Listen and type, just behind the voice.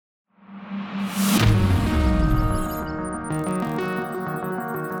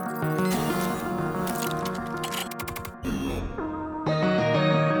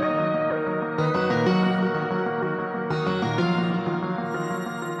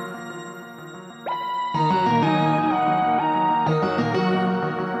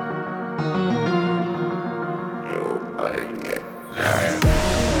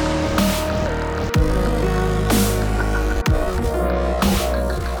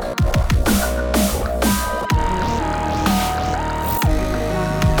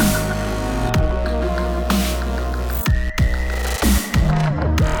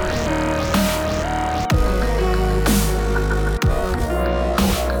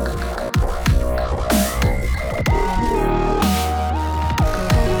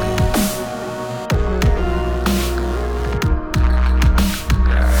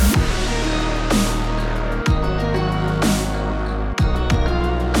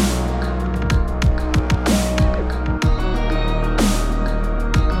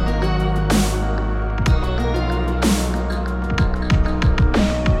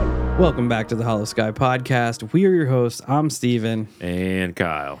Welcome back to the Hollow Sky Podcast. We are your hosts. I'm Steven. And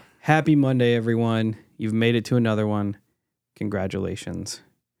Kyle. Happy Monday, everyone. You've made it to another one. Congratulations.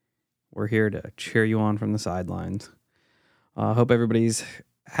 We're here to cheer you on from the sidelines. Hope everybody's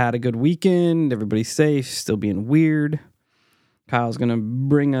had a good weekend. Everybody's safe, still being weird. Kyle's going to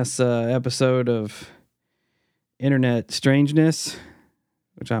bring us an episode of Internet Strangeness,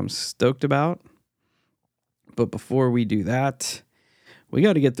 which I'm stoked about. But before we do that, we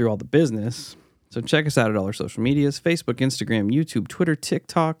got to get through all the business. So check us out at all our social medias: Facebook, Instagram, YouTube, Twitter,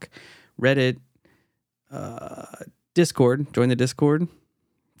 TikTok, Reddit, Discord. Join the Discord.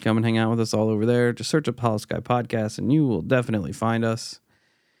 Come and hang out with us all over there. Just search up Hollow Sky Podcast and you will definitely find us.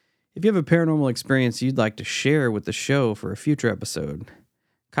 If you have a paranormal experience you'd like to share with the show for a future episode,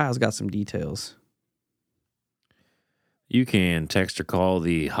 Kyle's got some details. You can text or call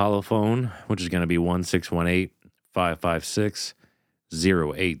the Holophone, which is going to be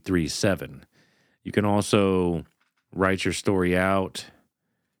 1-618-556-0837. You can also write your story out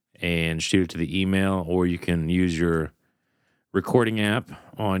and shoot it to the email, or you can use your recording app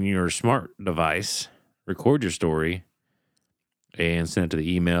on your smart device, record your story, and send it to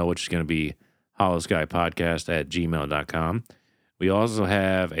the email, which is going to be hollowskypodcast@gmail.com. We also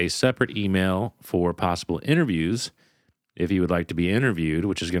have a separate email for possible interviews if you would like to be interviewed,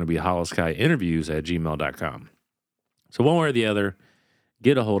 which is going to be hollowskyinterviews@gmail.com. So one way or the other,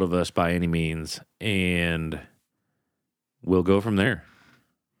 get a hold of us by any means, and we'll go from there.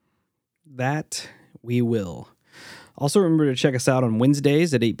 That we will. Also, remember to check us out on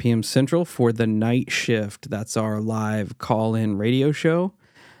Wednesdays at 8 p.m. Central for The Night Shift. That's our live call-in radio show.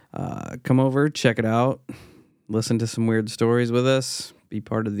 Come over, check it out, listen to some weird stories with us, be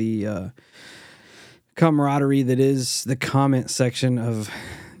part of the camaraderie that is the comment section of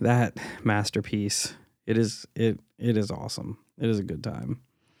that masterpiece. It is awesome. It is a good time.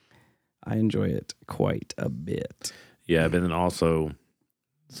 I enjoy it quite a bit. Yeah, but then also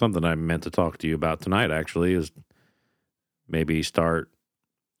something I meant to talk to you about tonight actually is maybe start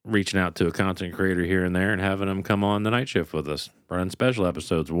reaching out to a content creator here and there and having them come on the night shift with us, running special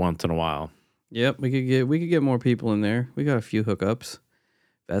episodes once in a while. Yep, we could get more people in there. We got a few hookups.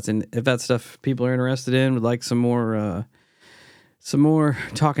 If that's stuff people are interested in, would like some more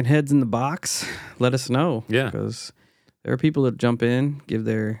talking heads in the box, let us know. Yeah, because there are people that jump in, give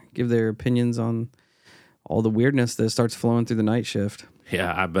their opinions on all the weirdness that starts flowing through the night shift.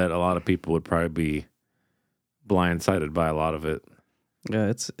 Yeah, I bet a lot of people would probably be blindsided by a lot of it. Yeah,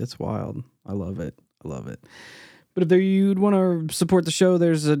 it's wild. I love it. But if you'd want to support the show,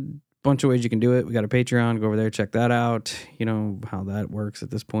 there's a bunch of ways you can do it. We got a Patreon. Go over there, check that out. You know how that works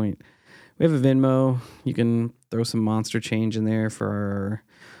at this point. We have a Venmo. You can throw some monster change in there for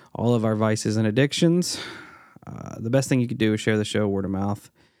all of our vices and addictions. The best thing you could do is share the show word of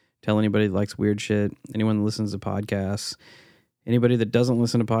mouth. Tell anybody that likes weird shit, anyone that listens to podcasts, anybody that doesn't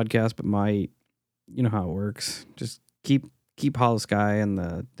listen to podcasts but might. You know how it works. Just keep Hollow Sky in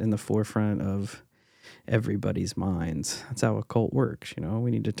the forefront of everybody's minds. That's how a cult works. You know, we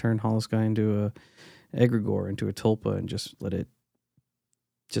need to turn Hollow Sky into a egregore, into a tulpa, and just let it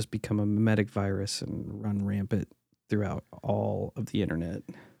just become a mimetic virus and run rampant throughout all of the internet.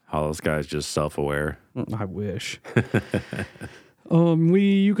 Hollow Sky is just self-aware. I wish.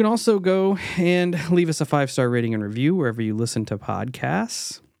 You can also go and leave us a 5-star rating and review wherever you listen to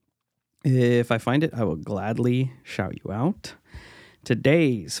podcasts. If I find it, I will gladly shout you out.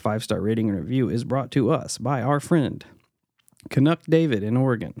 Today's 5-star rating and review is brought to us by our friend, Canuck David in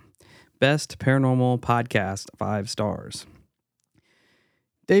Oregon. Best paranormal podcast, 5 stars.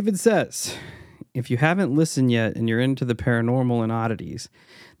 David says, if you haven't listened yet and you're into the paranormal and oddities,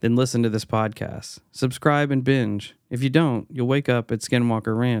 then listen to this podcast. Subscribe and binge. If you don't, you'll wake up at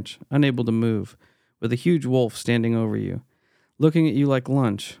Skinwalker Ranch, unable to move, with a huge wolf standing over you, looking at you like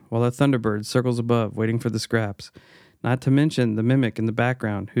lunch, while a thunderbird circles above, waiting for the scraps. Not to mention the mimic in the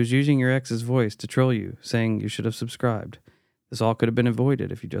background, who's using your ex's voice to troll you, saying you should have subscribed. This all could have been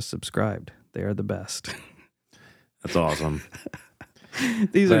avoided if you just subscribed. They are the best. That's awesome.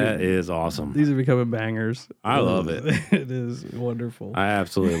 That is awesome. These are becoming bangers. I love it. It is wonderful. I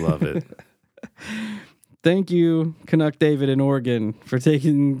absolutely love it. Thank you, Canuck David in Oregon, for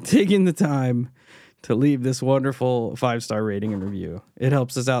taking the time to leave this wonderful 5-star rating and review. It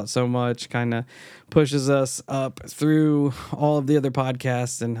helps us out so much, kind of pushes us up through all of the other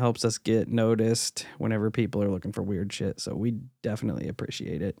podcasts and helps us get noticed whenever people are looking for weird shit. So we definitely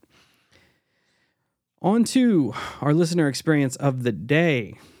appreciate it. On to our listener experience of the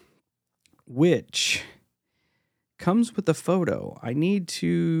day, which comes with a photo. I need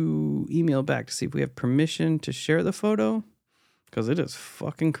to email back to see if we have permission to share the photo. because it is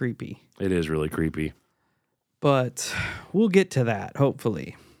fucking creepy. It is really creepy. But we'll get to that,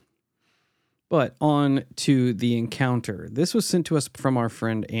 hopefully. But on to the encounter. This was sent to us from our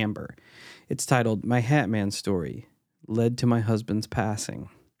friend Amber. It's titled, My Hat Man Story Led to My Husband's Passing.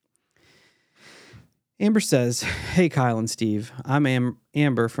 Amber says, Hey Kyle and Steve, I'm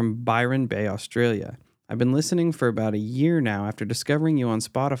Amber from Byron Bay, Australia. I've been listening for about a year now after discovering you on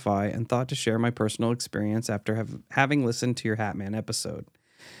Spotify and thought to share my personal experience after having listened to your Hat Man episode.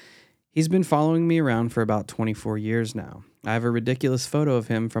 He's been following me around for about 24 years now. I have a ridiculous photo of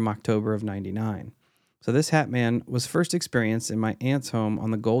him from October of 99. So this Hat Man was first experienced in my aunt's home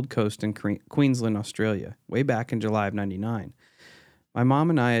on the Gold Coast in Queensland, Australia, way back in July of 99. My mom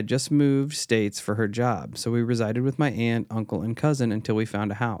and I had just moved states for her job, so we resided with my aunt, uncle, and cousin until we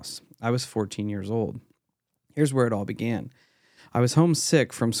found a house. I was 14 years old. Here's where it all began. I was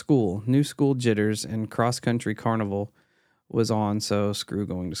homesick from school, new school jitters, and cross-country carnival was on, so screw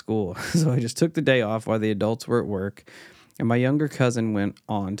going to school. So I just took the day off while the adults were at work, and my younger cousin went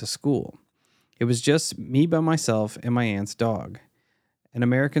on to school. It was just me by myself and my aunt's dog, an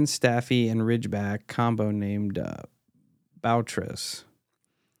American Staffy and Ridgeback combo named Boutros,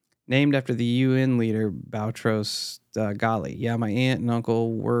 named after the UN leader Boutros Ghali. Yeah, my aunt and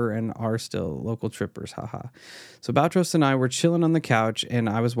uncle were and are still local trippers, haha. So Boutros and I were chilling on the couch, and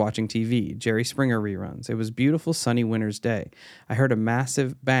I was watching TV, Jerry Springer reruns. It was a beautiful sunny winter's day. I heard a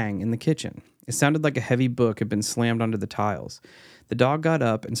massive bang in the kitchen. It sounded like a heavy book had been slammed onto the tiles. The dog got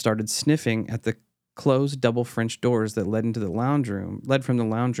up and started sniffing at the closed double French doors that led from the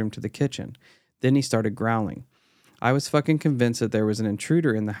lounge room to the kitchen. Then he started growling. I was fucking convinced that there was an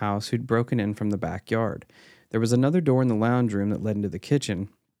intruder in the house who'd broken in from the backyard. There was another door in the lounge room that led into the kitchen,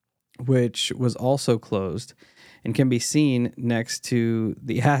 which was also closed and can be seen next to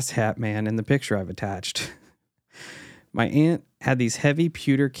the ass hat man in the picture I've attached. My aunt had these heavy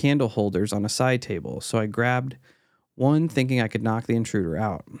pewter candle holders on a side table, so I grabbed one thinking I could knock the intruder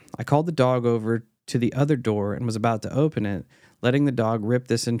out. I called the dog over to the other door and was about to open it, letting the dog rip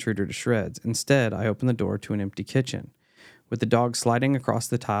this intruder to shreds. Instead, I opened the door to an empty kitchen, with the dog sliding across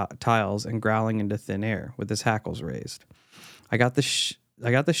the tiles and growling into thin air with his hackles raised. I got the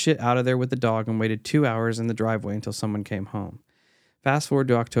shit out of there with the dog and waited 2 hours in the driveway until someone came home. Fast forward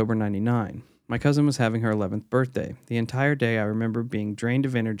to October 99. My cousin was having her 11th birthday. The entire day I remember being drained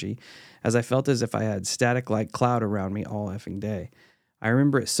of energy as I felt as if I had static-like cloud around me all effing day. I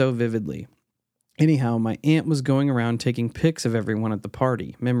remember it so vividly. Anyhow, my aunt was going around taking pics of everyone at the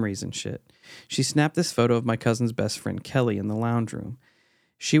party, memories and shit. She snapped this photo of my cousin's best friend Kelly in the lounge room.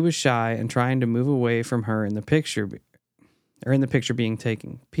 She was shy and trying to move away from her in the picture being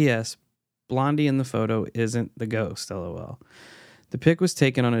taken. P.S. Blondie in the photo isn't the ghost, lol. The pic was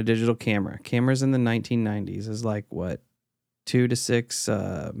taken on a digital camera. Cameras in the 1990s is like, 2 to 6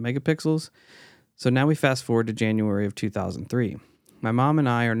 megapixels? So now we fast forward to January of 2003. My mom and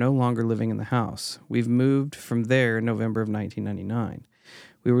I are no longer living in the house. We've moved from there in November of 1999.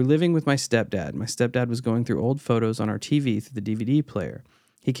 We were living with my stepdad. My stepdad was going through old photos on our TV through the DVD player.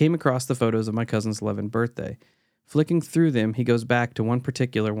 He came across the photos of my cousin's 11th birthday. Flicking through them, he goes back to one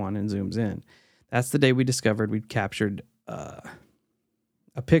particular one and zooms in. That's the day we discovered we'd captured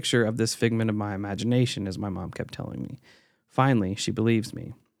a picture of this figment of my imagination, as my mom kept telling me. Finally, she believes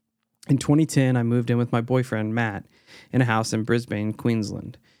me. In 2010, I moved in with my boyfriend, Matt, in a house in Brisbane,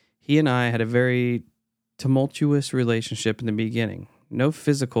 Queensland. He and I had a very tumultuous relationship in the beginning. Nothing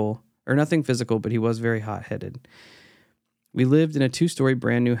physical, but he was very hot-headed. We lived in a 2-story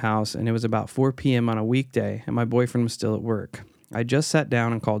brand new house, and it was about 4 p.m. on a weekday, and my boyfriend was still at work. I just sat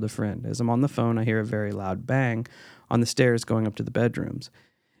down and called a friend. As I'm on the phone, I hear a very loud bang on the stairs going up to the bedrooms.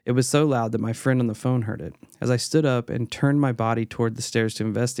 It was so loud that my friend on the phone heard it. As I stood up and turned my body toward the stairs to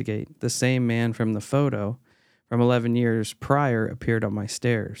investigate, the same man from the photo from 11 years prior appeared on my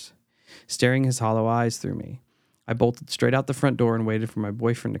stairs, staring his hollow eyes through me. I bolted straight out the front door and waited for my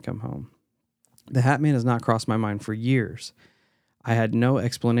boyfriend to come home. The Hat Man has not crossed my mind for years. I had no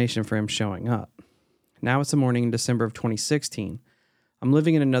explanation for him showing up. Now it's the morning in December of 2016. I'm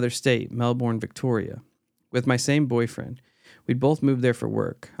living in another state, Melbourne, Victoria, with my same boyfriend. We'd both moved there for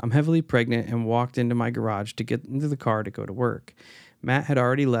work. I'm heavily pregnant and walked into my garage to get into the car to go to work. Matt had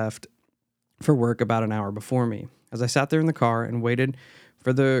already left for work about an hour before me. As I sat there in the car and waited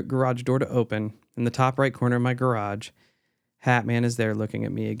for the garage door to open, in the top right corner of my garage, Hat Man is there looking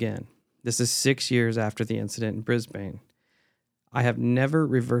at me again. This is 6 years after the incident in Brisbane. I have never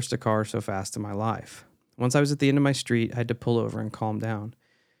reversed a car so fast in my life. Once I was at the end of my street, I had to pull over and calm down.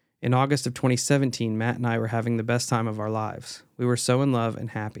 In August of 2017, Matt and I were having the best time of our lives. We were so in love and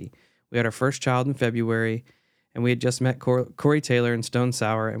happy. We had our first child in February, and we had just met Corey Taylor in Stone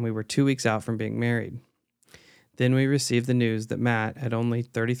Sour, and we were 2 weeks out from being married. Then we received the news that Matt, at only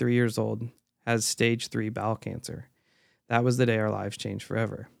 33 years old, has stage 3 bowel cancer. That was the day our lives changed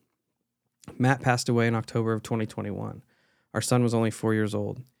forever. Matt passed away in October of 2021. Our son was only 4 years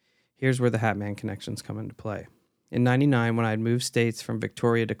old. Here's where the Hatman connections come into play. In 99, when I had moved states from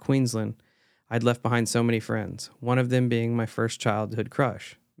Victoria to Queensland, I'd left behind so many friends, one of them being my first childhood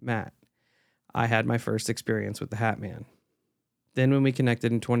crush, Matt. I had my first experience with the Hatman. Then when we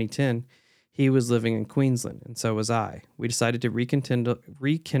connected in 2010, he was living in Queensland, and so was I. We decided to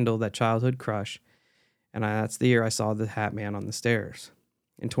rekindle that childhood crush, and that's the year I saw the Hatman on the stairs.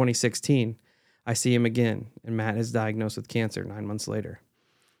 In 2016, I see him again, and Matt is diagnosed with cancer 9 months later.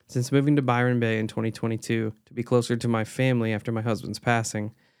 Since moving to Byron Bay in 2022 to be closer to my family after my husband's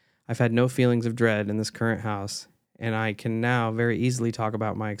passing, I've had no feelings of dread in this current house, and I can now very easily talk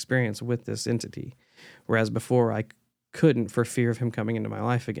about my experience with this entity, whereas before I couldn't for fear of him coming into my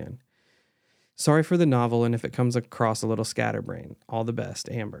life again. Sorry for the novel, and if it comes across a little scatterbrained. All the best,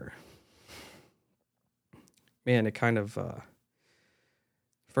 Amber. Man, it kind of...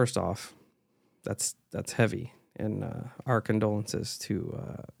 First off, that's heavy, and our condolences to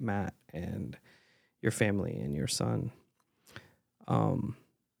Matt and your family and your son.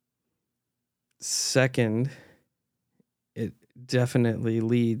 Second, it definitely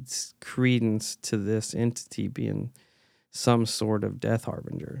leads credence to this entity being some sort of death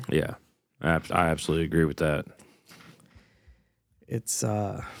harbinger. Yeah, I absolutely agree with that. It's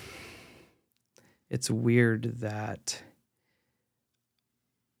weird that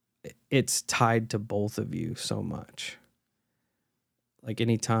it's tied to both of you so much. Like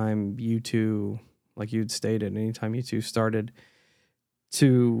anytime you two, like you'd stated, anytime you two started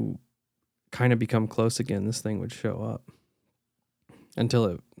to kind of become close again, this thing would show up until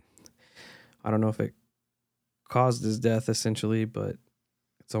it, I don't know if it caused his death essentially, but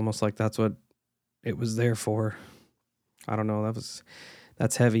it's almost like that's what it was there for. I don't know.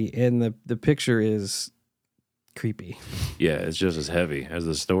 That's heavy. And the picture is creepy. Yeah, it's just as heavy as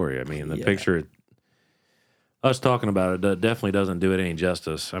the story. I mean, the picture, us talking about it definitely doesn't do it any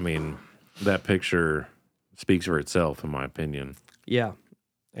justice. I mean, that picture speaks for itself, in my opinion. Yeah.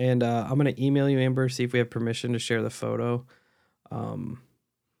 And I'm going to email you, Amber, see if we have permission to share the photo.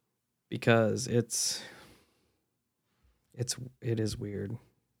 Because it is weird.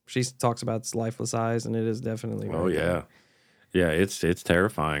 She talks about its lifeless eyes, and it is definitely weird. Oh, yeah. Yeah, it's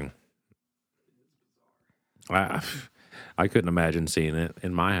terrifying. I couldn't imagine seeing it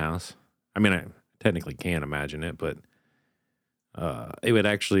in my house. I mean, I technically can't imagine it, but it would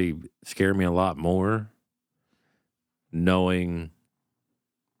actually scare me a lot more knowing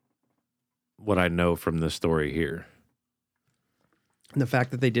what I know from this story here. And the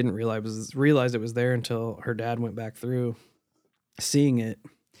fact that they didn't realize it was there until her dad went back through seeing it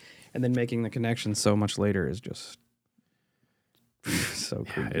and then making the connection so much later is just so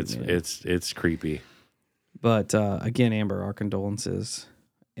creepy. Yeah, it's creepy. But again, Amber, our condolences.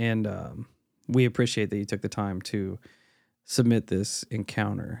 And we appreciate that you took the time to submit this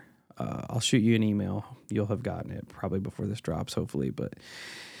encounter. I'll shoot you an email. You'll have gotten it probably before this drops, hopefully. But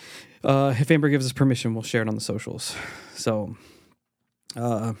if Amber gives us permission, we'll share it on the socials. So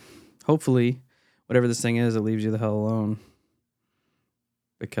hopefully, whatever this thing is, it leaves you the hell alone.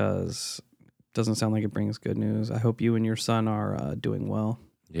 Because it doesn't sound like it brings good news. I hope you and your son are doing well.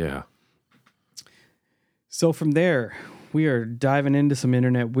 Yeah. So from there, we are diving into some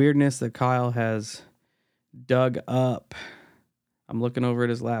internet weirdness that Kyle has dug up. I'm looking over at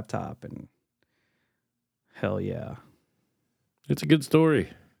his laptop, and hell yeah. It's a good story.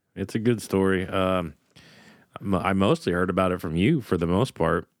 I mostly heard about it from you for the most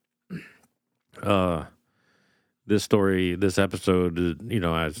part. This episode,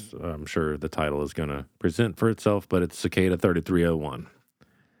 as I'm sure the title is going to present for itself, but it's Cicada 3301.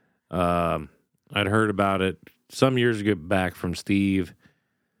 I'd heard about it some years ago back from Steve,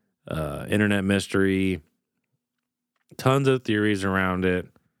 internet mystery, tons of theories around it,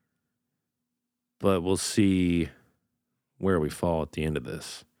 but we'll see where we fall at the end of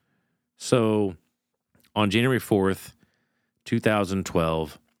this. So, on January 4th,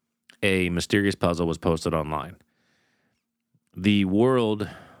 2012, a mysterious puzzle was posted online. The world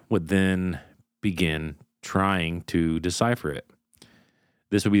would then begin trying to decipher it.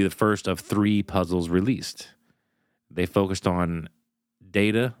 This would be the first of 3 puzzles released. They focused on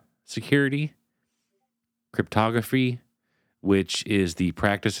data security, cryptography, which is the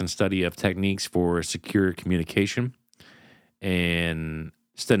practice and study of techniques for secure communication, and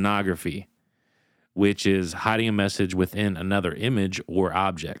stenography, which is hiding a message within another image or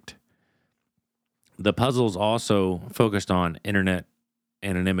object. The puzzles also focused on internet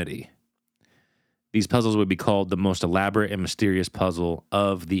anonymity. These puzzles would be called the most elaborate and mysterious puzzle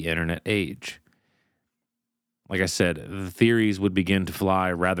of the internet age. Like I said, the theories would begin to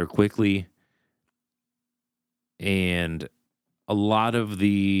fly rather quickly, and a lot of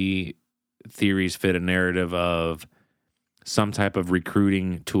the theories fit a narrative of some type of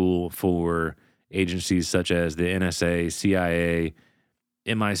recruiting tool for agencies such as the NSA, CIA,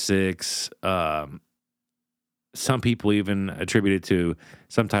 MI6. Some people even attributed to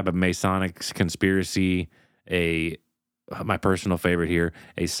some type of Masonic conspiracy, my personal favorite here,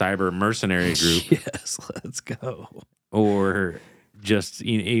 a cyber mercenary group. Yes, let's go. Or just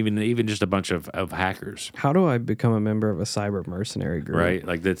even just a bunch of hackers. How do I become a member of a cyber mercenary group? Right?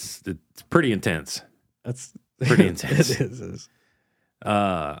 Like it's pretty intense. That's Pretty intense. It is.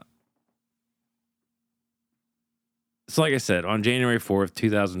 So like I said, on January 4th,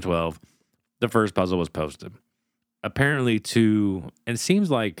 2012, the first puzzle was posted. Apparently and it seems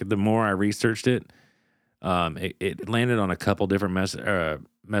like the more I researched it, it landed on a couple different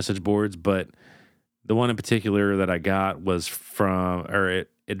message boards, but the one in particular that I got was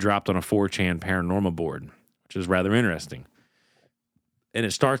it dropped on a 4chan paranormal board, which is rather interesting. And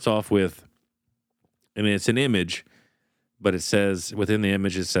it starts off with, it's an image, but it says, within the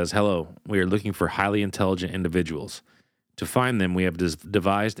image, it says, "Hello, we are looking for highly intelligent individuals. To find them, we have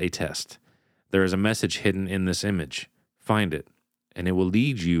devised a test. There is a message hidden in this image. Find it, and it will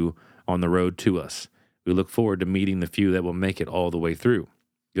lead you on the road to us. We look forward to meeting the few that will make it all the way through.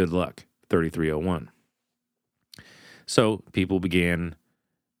 Good luck, 3301. So people began,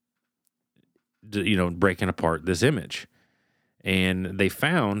 breaking apart this image. And they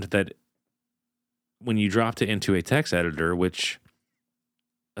found that when you dropped it into a text editor, which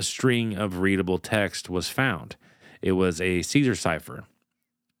a string of readable text was found. It was a Caesar cipher.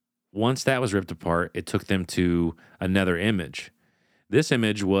 Once that was ripped apart, it took them to another image. This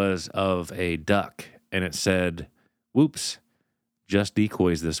image was of a duck, and it said, "Whoops, just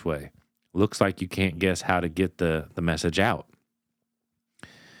decoys this way. Looks like you can't guess how to get the message out."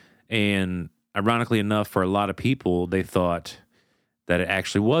 And ironically enough, for a lot of people, they thought that it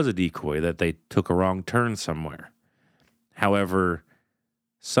actually was a decoy, that they took a wrong turn somewhere. However,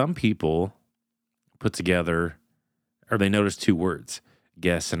 some people put together, or they noticed two words,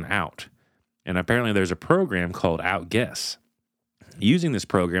 guess and out. And apparently there's a program called Outguess. Using this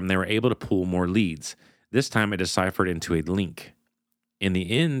program, they were able to pull more leads. This time it deciphered into a link. In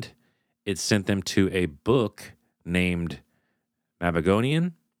the end, it sent them to a book named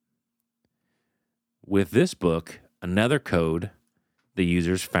Mabagonian. With this book, another code, the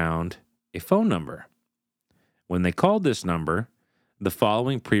users found a phone number. When they called this number, the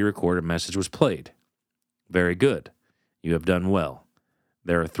following pre-recorded message was played. "Very good. You have done well.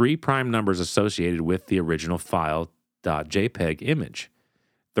 There are 3 prime numbers associated with the original file.jpg image.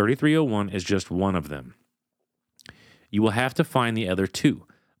 3301 is just one of them. You will have to find the other 2.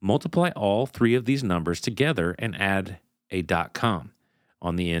 Multiply all 3 of these numbers together and add a .com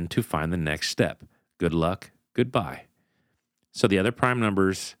on the end to find the next step. Good luck. Goodbye." So the other prime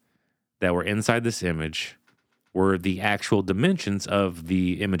numbers that were inside this image were the actual dimensions of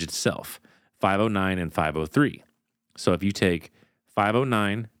the image itself, 509 and 503. So if you take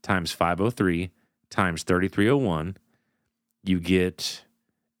 509 times 503 times 3301, you get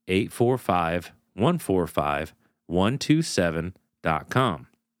 845.145.127.com.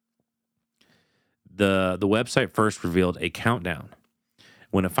 The website first revealed a countdown.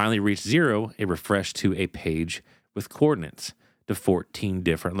 When it finally reached 0, it refreshed to a page with coordinates to 14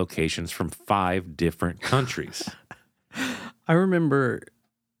 different locations from 5 different countries. I remember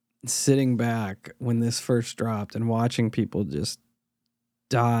sitting back when this first dropped and watching people just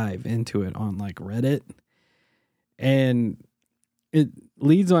dive into it on like Reddit. And it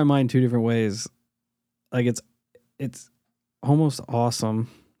leads my mind 2 different ways. Like it's almost awesome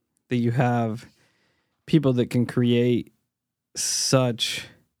that you have people that can create such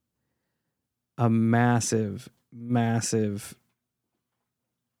a massive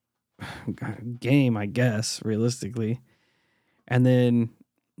game, I guess, realistically. And then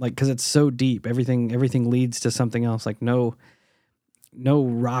like, cause it's so deep, everything leads to something else. Like no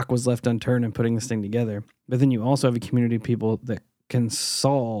rock was left unturned in putting this thing together. But then you also have a community of people that can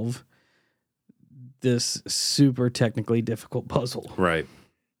solve this super technically difficult puzzle. Right.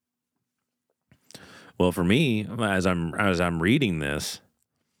 Well, for me, as I'm reading this,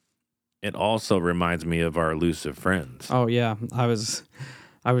 it also reminds me of our elusive friends. Oh yeah, I was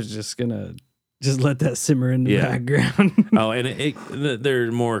just gonna let that simmer in the background. Oh, and there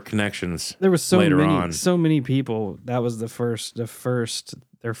are more connections. There was so many many people. That was the first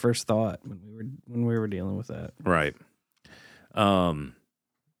their first thought when we were dealing with that. Right. So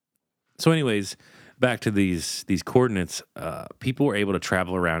anyways, back to these coordinates, people were able to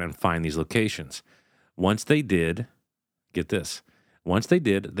travel around and find these locations. Once they did, get this,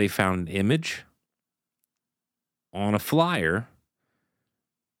 they found an image on a flyer,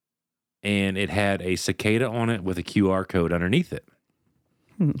 and it had a cicada on it with a QR code underneath it.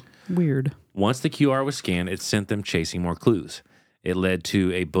 Weird. Once the QR was scanned, it sent them chasing more clues. It led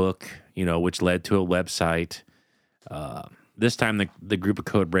to a book, which led to a website. This time, the group of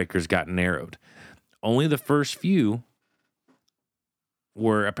code breakers got narrowed. Only the first few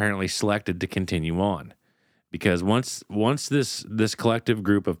were apparently selected to continue on, because once this collective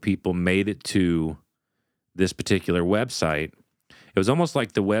group of people made it to this particular website, it was almost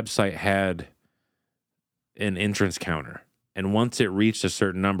like the website had an entrance counter, and once it reached a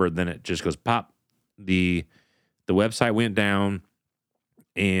certain number, then it just goes pop. The website went down,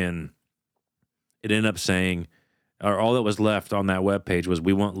 and it ended up saying, or all that was left on that webpage was,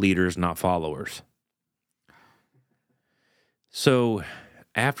 "We want leaders, not followers." So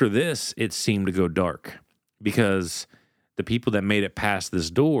after this, it seemed to go dark, because the people that made it past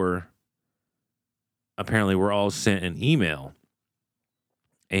this door apparently were all sent an email,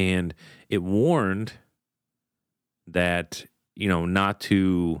 and it warned that, not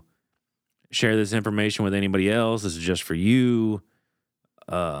to share this information with anybody else. This is just for you.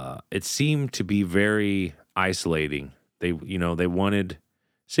 It seemed to be very isolating. They wanted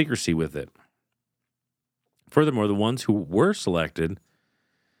secrecy with it. Furthermore, the ones who were selected,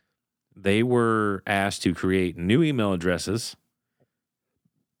 they were asked to create new email addresses,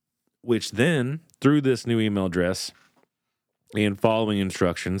 which then, through this new email address and following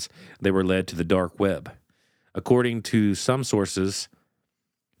instructions, they were led to the dark web. According to some sources,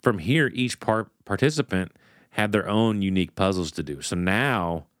 from here, each participant had their own unique puzzles to do. So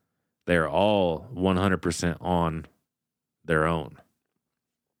now they're all 100% on their own.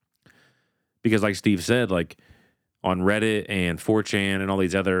 Because like Steve said, like on Reddit and 4chan and all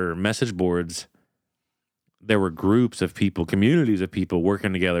these other message boards, there were groups of people, communities of people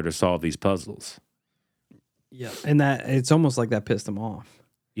working together to solve these puzzles. Yeah. And that it's almost like that pissed them off.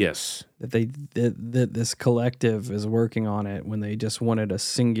 Yes. That this collective is working on it when they just wanted a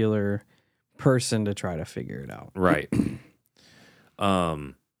singular person to try to figure it out. Right.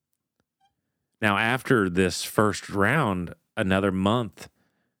 Now, after this first round, another month,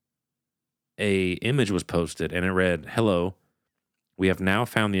 a image was posted, and it read, "Hello, we have now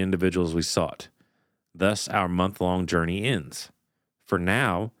found the individuals we sought. Thus, our month-long journey ends. For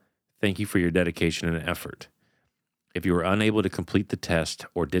now, thank you for your dedication and effort. If you were unable to complete the test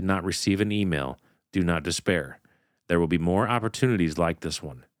or did not receive an email, do not despair. There will be more opportunities like this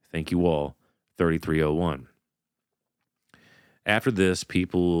one. Thank you all, 3301. After this,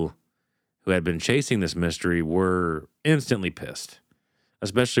 people who had been chasing this mystery were instantly pissed,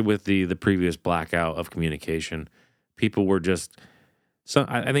 especially with the previous blackout of communication. People were just,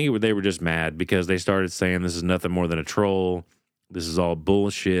 I think they were just mad because they started saying this is nothing more than a troll. This is all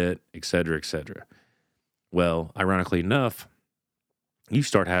bullshit, et cetera, et cetera. Well, ironically enough, you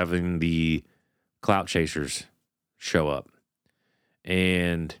start having the clout chasers show up.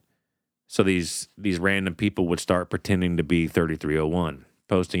 And so these random people would start pretending to be 3301,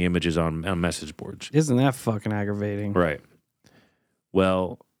 posting images on message boards. Isn't that fucking aggravating? Right.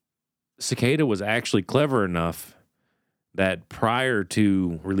 Well, Cicada was actually clever enough that prior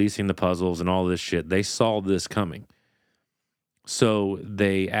to releasing the puzzles and all this shit, they saw this coming. So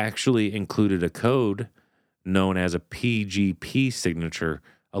they actually included a code known as a PGP signature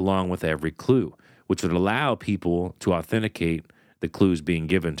along with every clue, which would allow people to authenticate the clues being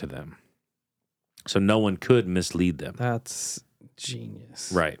given to them. So no one could mislead them. That's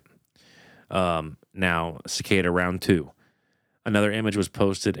genius. Right. Now, Cicada round 2. Another image was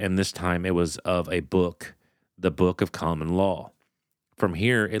posted, and this time it was of a book, the Book of Common Law. From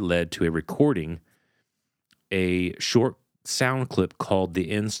here, it led to a recording, a short sound clip called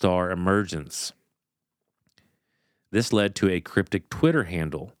the N-Star Emergence. This led to a cryptic Twitter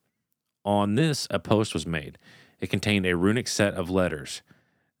handle. On this, a post was made. It contained a runic set of letters,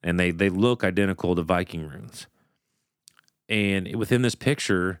 and they look identical to Viking runes. And within this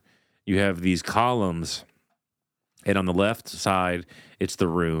picture, you have these columns, and on the left side, it's the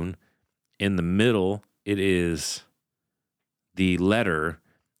rune. In the middle, it is the letter,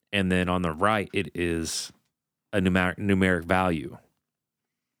 and then on the right, it is a numeric value.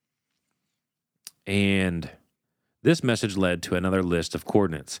 And this message led to another list of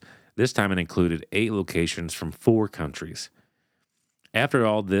coordinates. This time it included 8 locations from 4 countries. After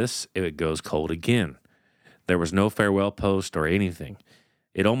all this, it goes cold again. There was no farewell post or anything.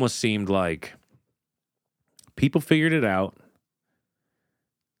 it almost seemed like people figured it out.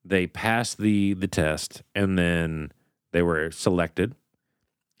 They passed the test, and then they were selected,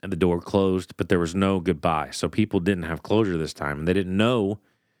 and the door closed, but there was no goodbye. So people didn't have closure this time, and they didn't know.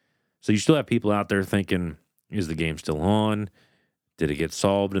 So you still have people out there thinking, is the game still on? Did it get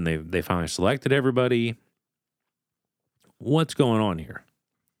solved? And they finally selected everybody. What's going on here?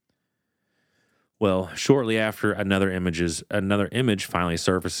 Well, shortly after, another image finally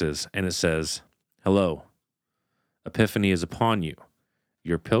surfaces, and it says, "Hello, Epiphany is upon you.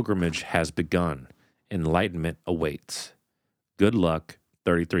 Your pilgrimage has begun. Enlightenment awaits. Good luck,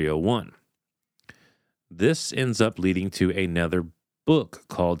 3301." This ends up leading to another book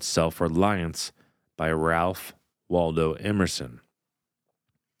called Self-Reliance by Ralph Waldo Emerson.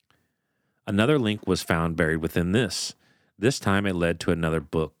 Another link was found buried within this. This time it led to another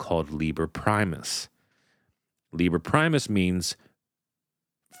book called Liber Primus. Liber Primus means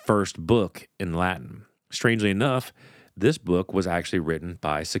first book in Latin. Strangely enough, this book was actually written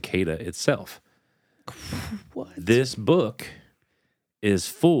by Cicada itself. What? This book is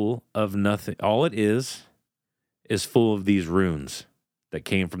full of nothing. All it is full of these runes that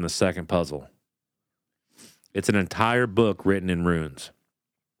came from the second puzzle. It's an entire book written in runes.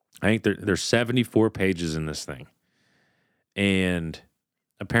 I think there's 74 pages in this thing. And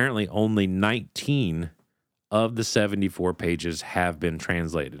apparently only 19 of the 74 pages have been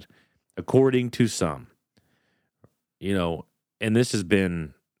translated, according to some. You know, and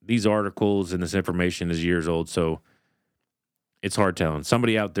these articles and this information is years old, so it's hard telling.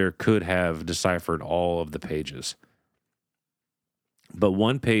 Somebody out there could have deciphered all of the pages. But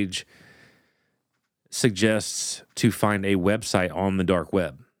one page suggests to find a website on the dark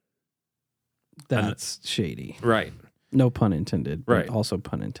web. That's shady. Right. No pun intended. But Right. Also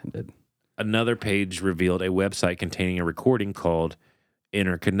pun intended. Another page revealed a website containing a recording called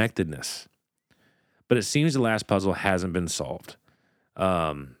Interconnectedness. But it seems the last puzzle hasn't been solved.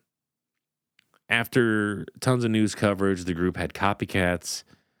 After tons of news coverage, the group had copycats.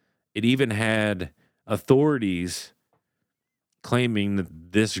 It even had authorities claiming that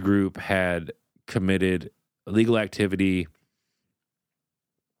this group had committed illegal activity.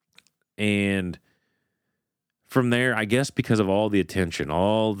 And from there, I guess because of all the attention,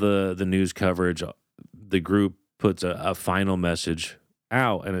 all the news coverage, the group puts a final message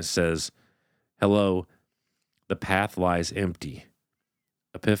out, and it says, "Hello, the path lies empty.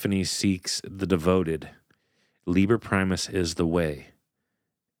 Epiphany seeks the devoted. Liber Primus is the way.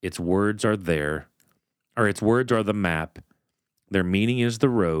 Its words are the map, their meaning is the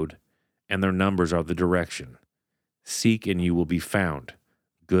road, and their numbers are the direction. Seek and you will be found.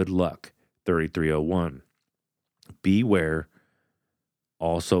 Good luck, 3301. Beware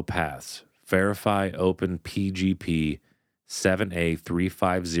also paths. Verify open PGP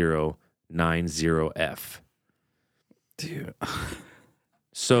 7A35090F." Dude.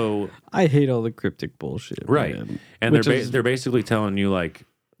 So I hate all the cryptic bullshit. right, man. and Which they're basically telling you, like,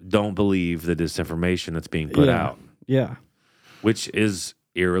 don't believe the disinformation that's being put out, Yeah. which is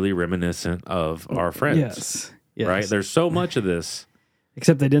eerily reminiscent of our friends. Yes. Right? There's so much of this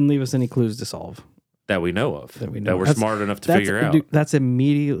Except they didn't leave us any clues to solve. that we know of, That we know. that we're That's- smart enough to That's, figure out. dude, that's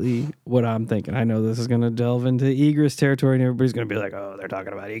immediately what I'm thinking. I know this is going to delve into egress territory, and everybody's going to be like, "Oh, they're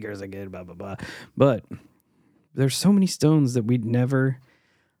talking about egress again," blah blah blah. But there's so many stones that we never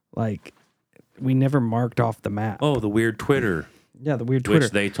marked off the map. Oh, the weird Twitter, Yeah, the weird Twitter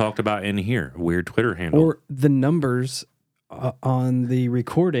which they talked about in here. Weird Twitter handle. or the numbers on the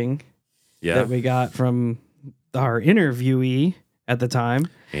recording yeah, that we got from our interviewee at the time.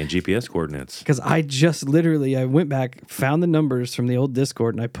 and GPS coordinates. Because I just literally, I went back, found the numbers from the old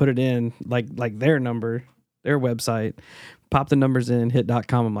Discord, and I put it in like their number, their website, popped the numbers in, hit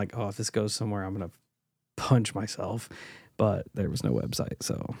 .com. I'm like, oh, if this goes somewhere, I'm gonna punch myself. But there was no website,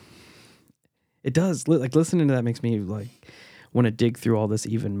 so it does. Like, listening to that makes me like want to dig through all this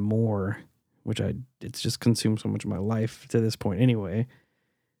even more, which it's just consumed so much of my life to this point anyway.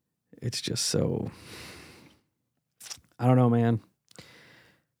 It's just so, I don't know, man.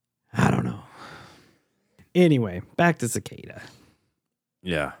 I don't know. Anyway, back to Cicada.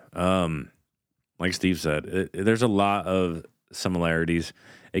 Yeah. Like Steve said, there's a lot of similarities.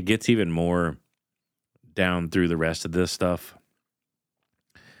 It gets even more down through the rest of this stuff.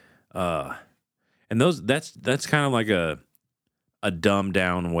 And that's kind of like a dumbed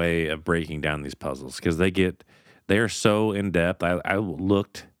down way of breaking down these puzzles, because they are so in depth. I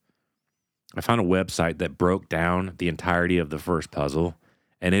found a website that broke down the entirety of the first puzzle,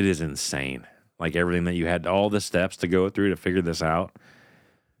 and it is insane. Like, everything that you had, all the steps to go through to figure this out.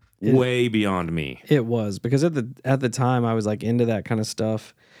 way beyond me. It was, because at the time I was like into that kind of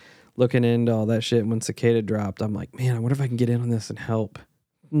stuff, looking into all that shit. When Cicada dropped, I'm like, man, I wonder if I can get in on this and help.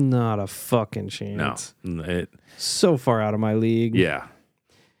 Not a fucking chance. No. So far out of my league. Yeah.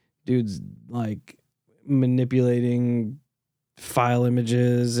 Dude's like manipulating file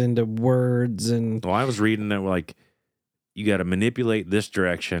images into words, and Well, I was reading that like you got to manipulate this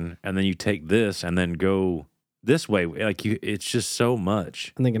direction, and then you take this and then go this way. Like it's just so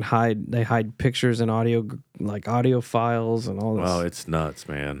much. and they hide pictures and audio files and all this. Well, it's nuts,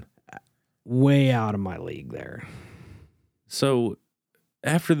 man. Way out of my league there. So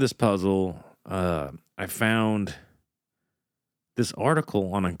after this puzzle, I found this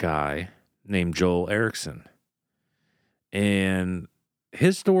article on a guy named Joel Erickson. And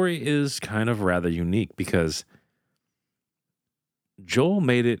his story is kind of rather unique because Joel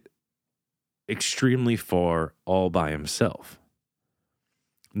made it extremely far all by himself.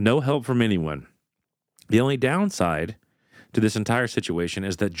 No help from anyone. The only downside to this entire situation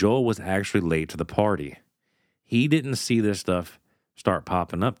is that Joel was actually late to the party. He didn't see this stuff start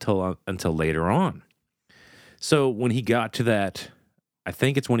popping up until later on. So when he got to that, I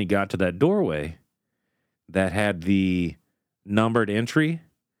think it's when he got to that doorway that had the numbered entry,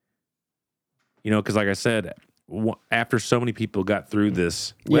 because like I said, after so many people got through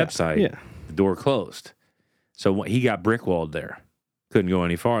this website, the door closed. So he got brickwalled there. Couldn't go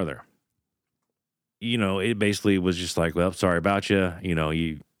any farther. It basically was just like, well, sorry about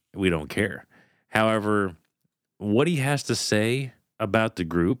you. We don't care. However, what he has to say about the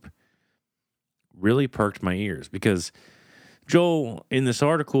group really perked my ears, because Joel in this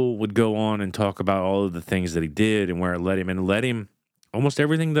article would go on and talk about all of the things that he did and where it led him, almost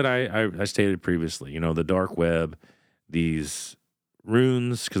everything that I stated previously. The dark web, these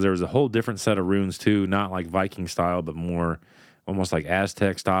runes, because there was a whole different set of runes too, not like Viking style, but more almost like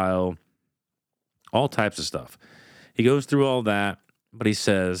Aztec style, all types of stuff. He goes through all that, but he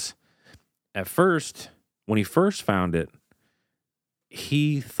says at first, when he first found it,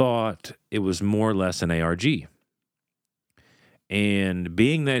 he thought it was more or less an ARG. And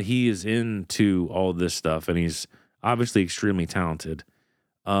being that he is into all this stuff and he's obviously extremely talented,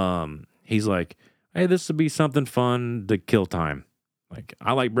 he's like, hey, this would be something fun to kill time. Like,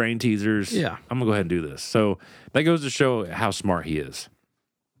 I like brain teasers. Yeah. I'm going to go ahead and do this. So that goes to show how smart he is,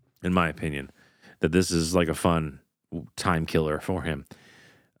 in my opinion, that this is like a fun time killer for him.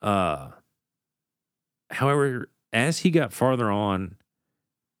 However, as he got farther on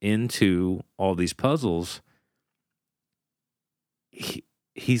into all these puzzles,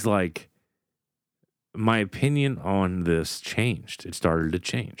 he's like, my opinion on this changed. It started to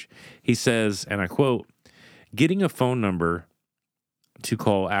change. He says, and I quote, getting a phone number to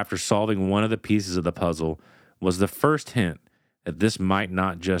call after solving one of the pieces of the puzzle was the first hint that this might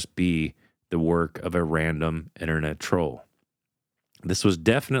not just be the work of a random internet troll. This was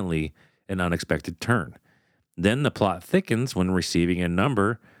definitely an unexpected turn. Then the plot thickens when receiving a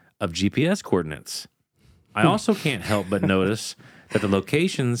number of GPS coordinates. I also can't help but notice that the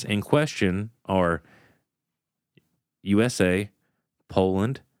locations in question are USA,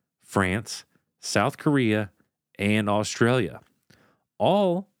 Poland, France, South Korea, and Australia.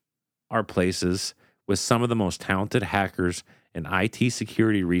 All are places with some of the most talented hackers and IT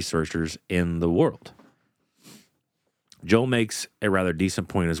security researchers in the world. Joel makes a rather decent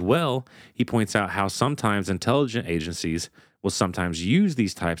point as well. He points out how sometimes intelligence agencies will sometimes use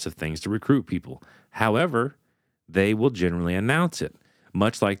these types of things to recruit people. However, they will generally announce it,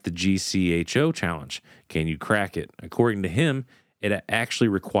 much like the GCHO challenge. Can you crack it? According to him, it actually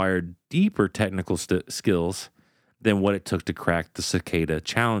required deeper technical skills than what it took to crack the Cicada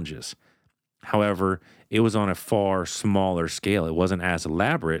challenges. However, it was on a far smaller scale. It wasn't as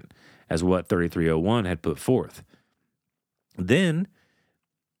elaborate as what 3301 had put forth. Then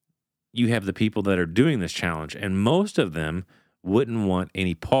you have the people that are doing this challenge, and most of them wouldn't want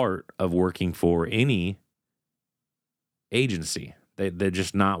any part of working for any agency. They're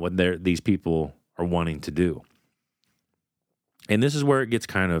just not what these people are wanting to do. And this is where it gets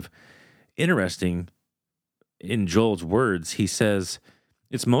kind of interesting. In Joel's words, he says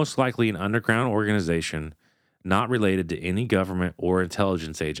it's most likely an underground organization not related to any government or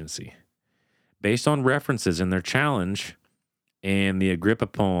intelligence agency. Based on references in their challenge and the Agrippa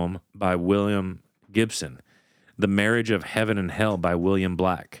poem by William Gibson, The Marriage of Heaven and Hell by William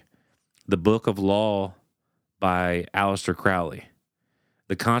Black, The Book of Law by Aleister Crowley,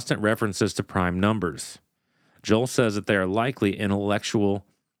 the constant references to prime numbers, Joel says that they are likely intellectual,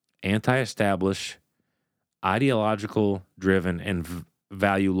 anti-established, ideological driven, and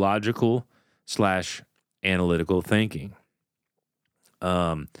value logical / analytical thinking.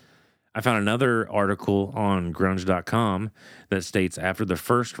 I found another article on grunge.com that states after the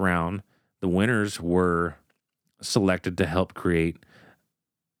first round, the winners were selected to help create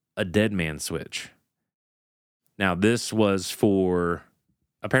a Dead Man Switch. Now, this was for,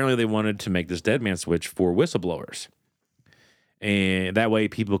 apparently they wanted to make this Dead Man Switch for whistleblowers. And that way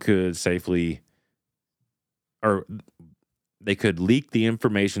people could safely, or they could leak the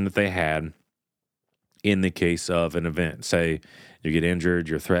information that they had in the case of an event. Say you get injured,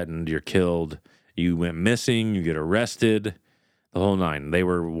 you're threatened, you're killed, you went missing, you get arrested, the whole nine. They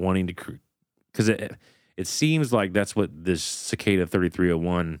were wanting to, because it seems like that's what this Cicada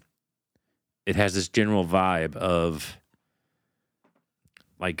 3301, it has this general vibe of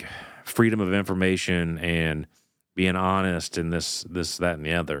like freedom of information and being honest and this, that, and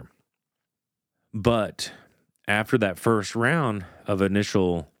the other. But after that first round of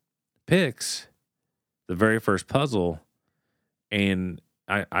initial picks, the very first puzzle, and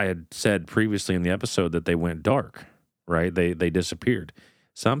I had said previously in the episode that they went dark, right? They disappeared.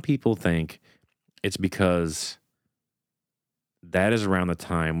 Some people think it's because that is around the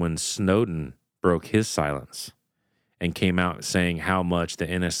time when Snowden broke his silence and came out saying how much the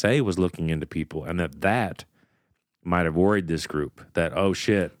NSA was looking into people, and that might have worried this group that, oh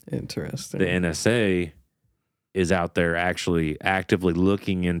shit, Interesting. the NSA is out there actually actively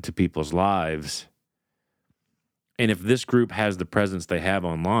looking into people's lives. And if this group has the presence they have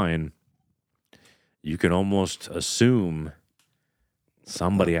online, you can almost assume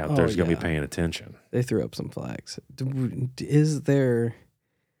somebody out there is going to be paying attention. They threw up some flags. Is there,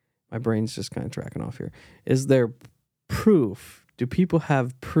 my brain's just kind of tracking off here. Is there proof? Do people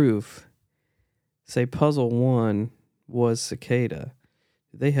have proof? Say puzzle 1 was Cicada.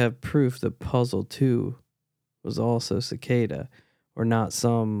 Do they have proof that puzzle 2 was also Cicada, or not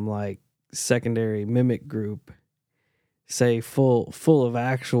some like secondary mimic group, say full of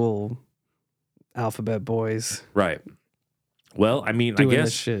actual alphabet boys? Right. Well, I mean, I doing guess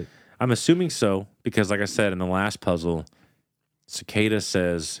this shit. I'm assuming so because, like I said in the last puzzle, Cicada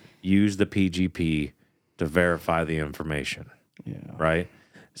says use the PGP to verify the information. Yeah. Right.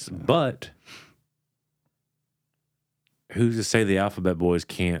 But who's to say the alphabet boys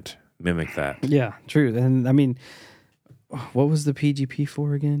can't mimic that? Yeah, true. And I mean, what was the PGP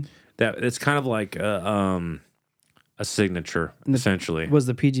for again? That it's kind of like a signature, essentially. Was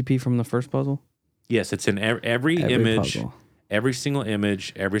the PGP from the first puzzle? Yes, it's in every image, puzzle. every single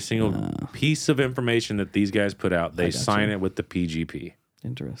image, every single piece of information that these guys put out. They sign it with the PGP.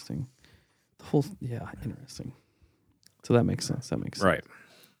 Interesting. The whole, interesting. So that makes sense. Right.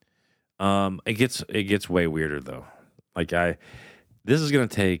 It gets way weirder though. Like this is gonna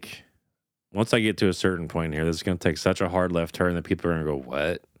take. Once I get to a certain point here, this is gonna take such a hard left turn that people are gonna go,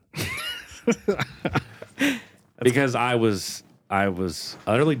 "What?" Because I was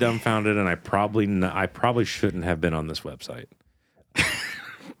utterly dumbfounded, and I probably shouldn't have been on this website.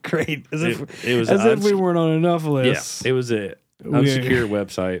 Great. It was as if we weren't on enough lists. Yeah, it was a unsecure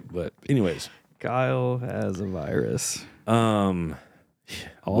website. But anyways, Kyle has a virus.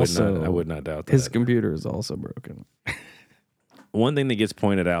 Also, I would not doubt that. His computer is also broken. One thing that gets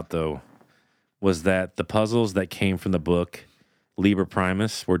pointed out, though, was that the puzzles that came from the book Liber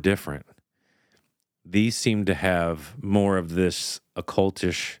Primus were different. These seem to have more of this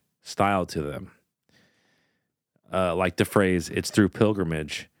occultish style to them. Like the phrase, it's through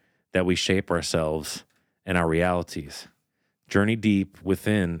pilgrimage that we shape ourselves and our realities. Journey deep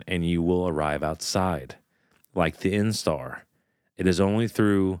within and you will arrive outside. Like the instar, it is only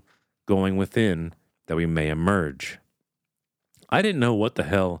through going within that we may emerge. I didn't know what the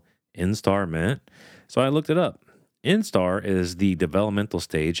hell instar meant, so I looked it up. Instar is the developmental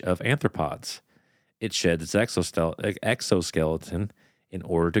stage of arthropods. It sheds its exoskeleton in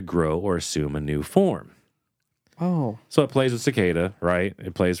order to grow or assume a new form. Oh. So it plays with Cicada, right?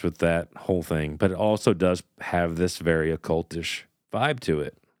 It plays with that whole thing, but it also does have this very occultish vibe to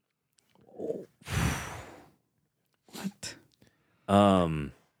it. What?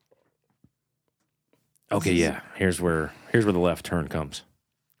 Okay, yeah. Here's where the left turn comes.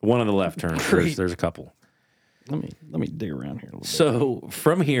 One of the left turns. There's a couple. Let me dig around here a little bit. So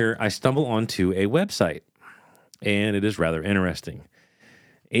from here, I stumble onto a website, and it is rather interesting.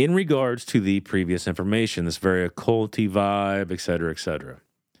 In regards to the previous information, this very occulty vibe, et cetera, et cetera.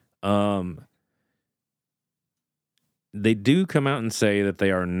 They do come out and say that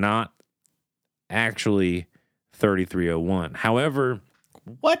they are not actually 3301. However,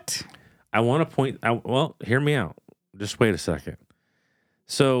 what? I want to point out, well, hear me out. Just wait a second.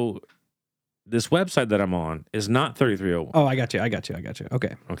 So this website that I'm on is not 3301. Oh, I got you.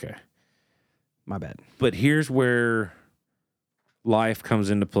 Okay. Okay. My bad. But here's where life comes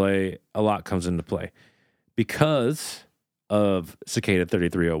into play, a lot comes into play. Because of Cicada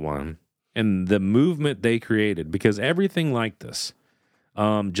 3301 and the movement they created, because everything like this,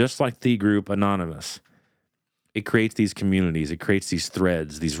 just like the group Anonymous, it creates these communities, it creates these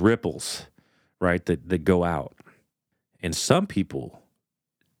threads, these ripples, right, that go out. And some people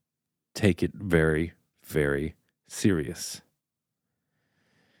take it very, very serious.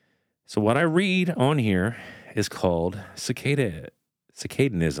 So what I read on here is called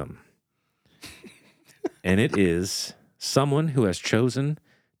cicadanism. And it is someone who has chosen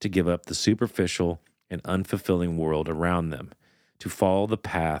to give up the superficial and unfulfilling world around them to follow the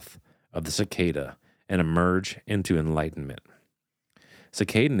path of the cicada and emerge into enlightenment.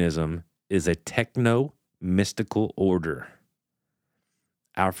 Cicadanism is a techno-mystical order.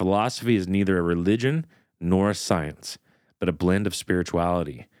 Our philosophy is neither a religion nor a science, but a blend of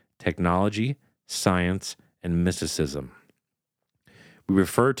spirituality, technology, science, and mysticism. We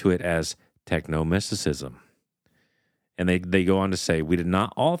refer to it as techno-mysticism. And they go on to say, we did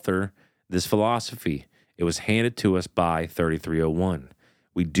not author this philosophy. It was handed to us by 3301.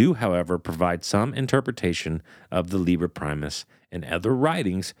 We do, however, provide some interpretation of the Liber Primus and other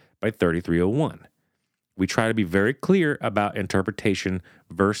writings by 3301. We try to be very clear about interpretation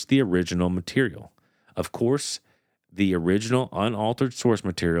versus the original material. Of course, the original unaltered source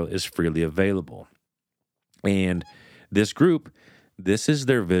material is freely available. And this group, this is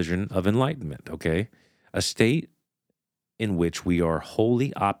their vision of enlightenment, okay? A state in which we are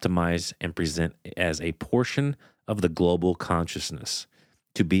wholly optimized and present as a portion of the global consciousness.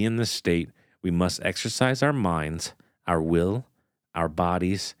 To be in this state, we must exercise our minds, our will, our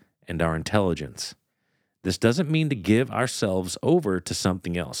bodies, and our intelligence. This doesn't mean to give ourselves over to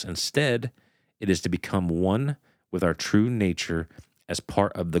something else. Instead, it is to become one with our true nature as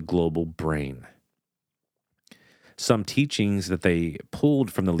part of the global brain. Some teachings that they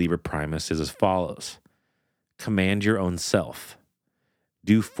pulled from the Liber Primus is as follows. Command your own self.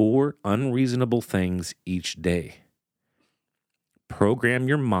 Do 4 unreasonable things each day. Program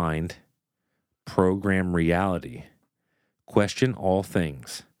your mind. Program reality. Question all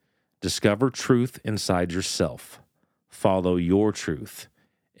things. Discover truth inside yourself. Follow your truth.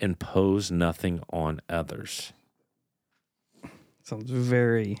 Impose nothing on others. Sounds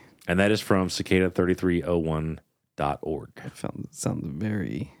very... And that is from cicada3301.org. Sounds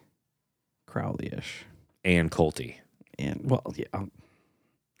very Crowley-ish. And culty. And, well, yeah.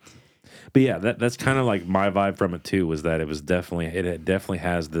 But yeah, that's kind of like my vibe from it too, was that it definitely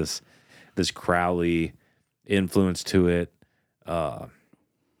has this Crowley influence to it.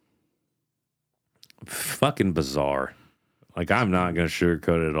 Fucking bizarre. Like, I'm not going to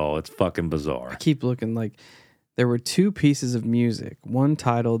sugarcoat it at all. It's fucking bizarre. I keep looking. Like, there were 2 pieces of music, one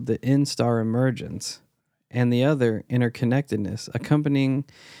titled The N-Star Emergence and the other Interconnectedness, accompanying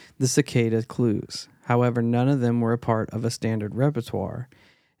the cicada clues. However, none of them were a part of a standard repertoire,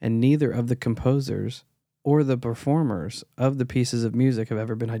 and neither of the composers or the performers of the pieces of music have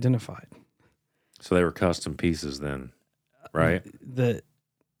ever been identified. So they were custom pieces then, right?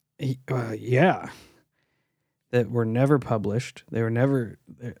 Yeah. That were never published. They were never,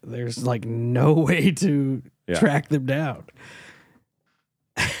 there's like no way to track them down.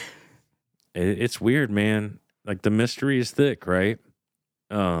 It's weird, man. Like, the mystery is thick, right?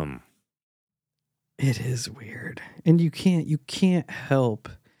 It is weird. And you can't help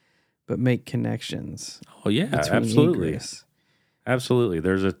but make connections. Oh yeah, absolutely. Egress. Absolutely.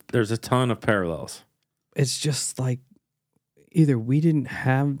 There's a ton of parallels. It's just like either we didn't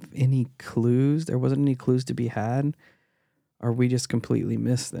have any clues, there wasn't any clues to be had, or we just completely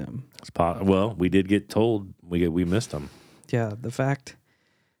missed them. Well, we did get told we missed them. Yeah, the fact,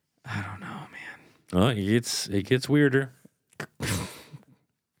 I don't know, man. It gets weirder.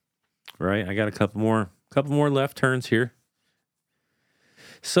 Right? I got a couple more left turns here.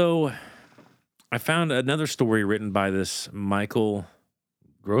 So I found another story written by this Michael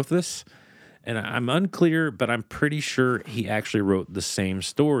Grothus, and I'm unclear, but I'm pretty sure he actually wrote the same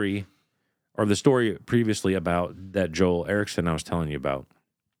story, or the story previously about that Joel Erickson I was telling you about.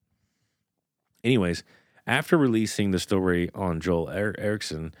 Anyways, after releasing the story on Joel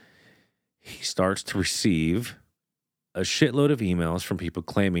Erickson, he starts to receive a shitload of emails from people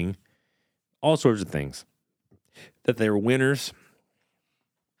claiming all sorts of things. That they were winners.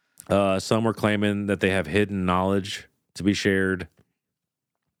 Some were claiming that they have hidden knowledge to be shared.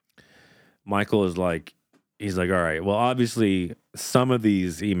 Michael is like, he's like, all right, well, obviously, some of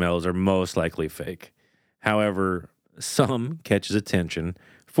these emails are most likely fake. However, some catches attention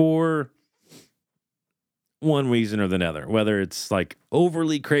for one reason or the other, whether it's like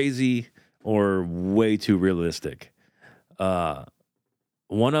overly crazy or way too realistic.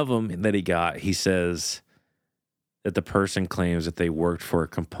 One of them that he got, he says that the person claims that they worked for a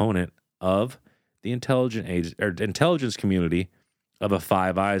component of the intelligence community of a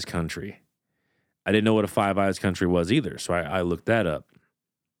Five Eyes country. I didn't know what a Five Eyes country was either, so I looked that up.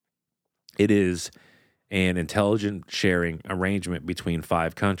 It is an intelligence sharing arrangement between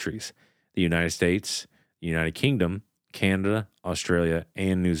 5 countries: the United States, the United Kingdom, Canada, Australia,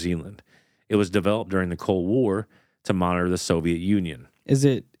 and New Zealand. It was developed during the Cold War to monitor the Soviet Union. Is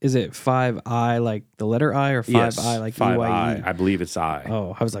it 5 I like the letter I, or 5 I like 5 EYE? I believe it's I.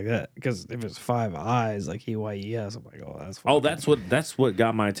 Oh, I was like that because if it's 5 Eyes like EYES, I'm like, oh, that's That's what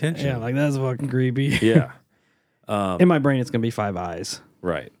got my attention. yeah, like that's fucking creepy. Yeah. In my brain, it's gonna be 5 Eyes.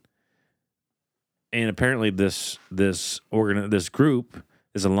 Right. And apparently this group,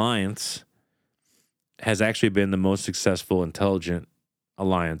 this alliance, has actually been the most successful intelligent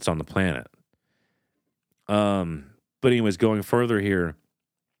alliance on the planet. But anyways, going further here,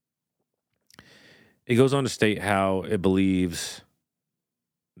 it goes on to state how it believes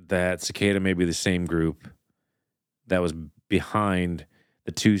that Cicada may be the same group that was behind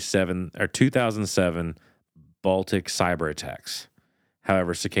the 2007 Baltic cyber attacks.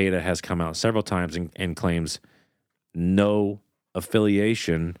 However, Cicada has come out several times and claims no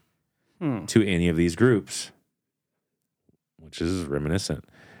affiliation to any of these groups, which is reminiscent.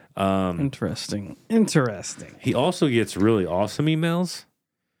 Interesting. He also gets really awesome emails,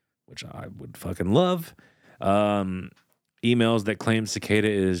 which I would fucking love. Emails that claim Cicada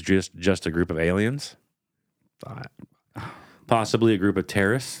is just a group of aliens, possibly a group of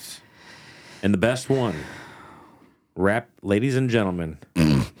terrorists, and the best one. Ladies and gentlemen,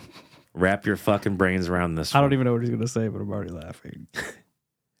 wrap your fucking brains around this. I don't even know what he's gonna say, but I'm already laughing.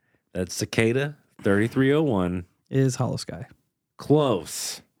 That's Cicada 3301 Is Hollow Sky.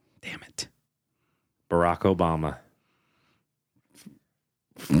 Close. Damn it. Barack Obama.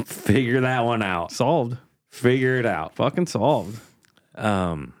 Figure that one out. Solved. Figure it out. Fucking solved.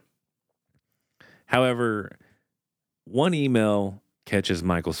 However, one email catches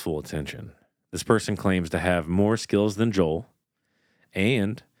Michael's full attention. This person claims to have more skills than Joel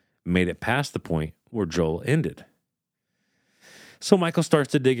and made it past the point where Joel ended. So Michael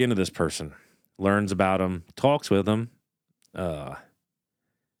starts to dig into this person, learns about him, talks with him, and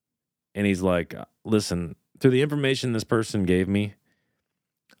he's like, listen, through the information this person gave me,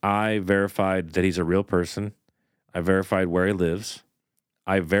 I verified that he's a real person. I verified where he lives.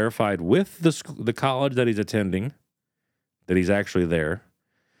 I verified with the college that he's attending that he's actually there.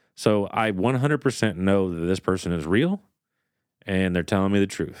 So I 100% know that this person is real, and they're telling me the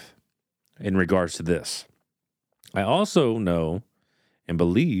truth in regards to this. I also know and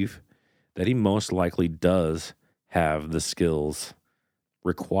believe that he most likely does have the skills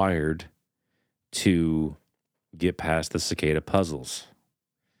required to get past the Cicada puzzles.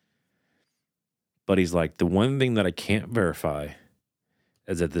 But he's like, the one thing that I can't verify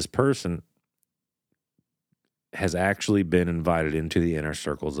is that this person has actually been invited into the inner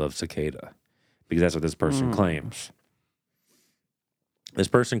circles of Cicada, because that's what this person claims. This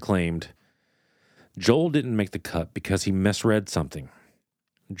person claimed Joel didn't make the cut because he misread something.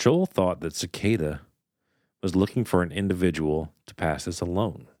 Joel thought that Cicada was looking for an individual to pass this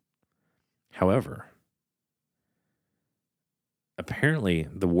alone. However, apparently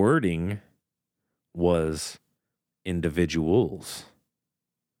the wording was individuals,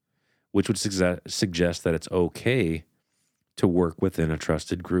 which would suggest that it's okay to work within a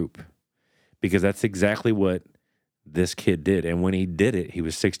trusted group, because that's exactly what this kid did. And when he did it, he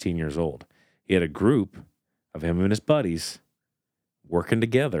was 16 years old. He had a group of him and his buddies working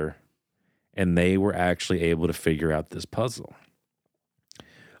together, and they were actually able to figure out this puzzle.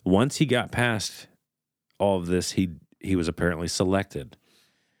 Once he got past all of this, he was apparently selected.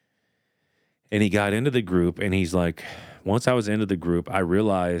 And he got into the group, and he's like, once I was into the group, I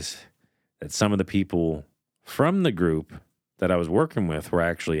realized that some of the people from the group that I was working with were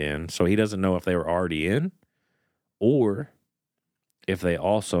actually in. So he doesn't know if they were already in or if they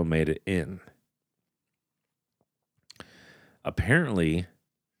also made it in. Apparently,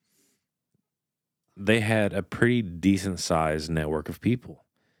 they had a pretty decent sized network of people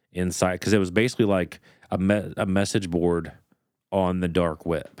inside, because it was basically like a message board on the dark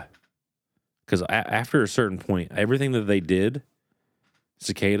web. Because after a certain point, everything that they did,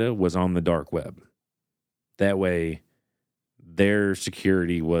 Cicada, was on the dark web. That way, their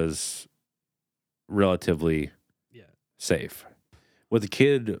security was relatively safe. What the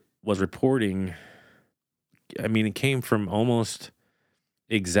kid was reporting, I mean, it came from almost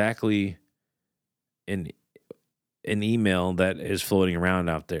exactly an email that is floating around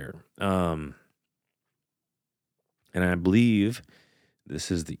out there. And I believe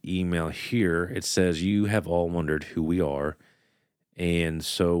this is the email here. It says, "You have all wondered who we are, and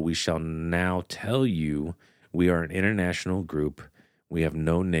so we shall now tell you we are an international group. We have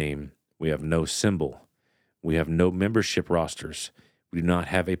no name. We have no symbol. We have no membership rosters. We do not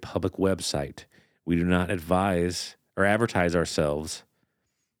have a public website. We do not advise or advertise ourselves.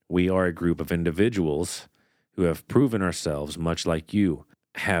 We are a group of individuals who have proven ourselves, much like you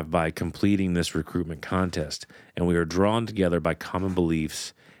have, by completing this recruitment contest. And we are drawn together by common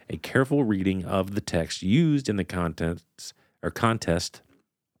beliefs. A careful reading of the text used in the contest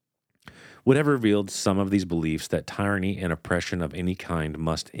would have revealed some of these beliefs: that tyranny and oppression of any kind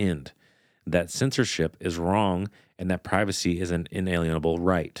must end, that censorship is wrong, and that privacy is an inalienable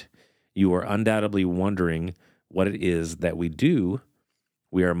right. You are undoubtedly wondering what it is that we do.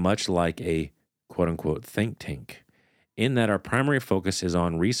 We are much like a quote-unquote think tank, in that our primary focus is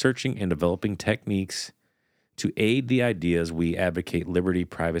on researching and developing techniques to aid the ideas we advocate: liberty,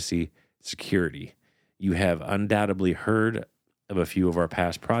 privacy, security. You have undoubtedly heard of a few of our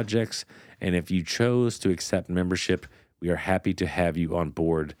past projects, and if you chose to accept membership, we are happy to have you on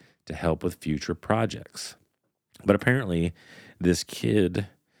board to help with future projects." But apparently, this kid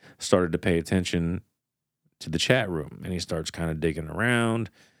started to pay attention to the chat room, and he starts kind of digging around,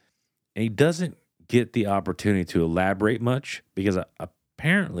 and he doesn't get the opportunity to elaborate much because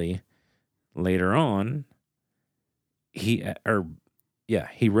apparently later on he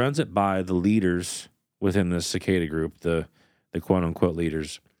runs it by the leaders within the Cicada group, the quote unquote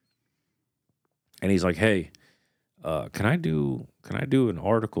leaders, and he's like, "Hey, can I do an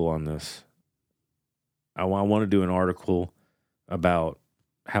article on this? I want to do an article about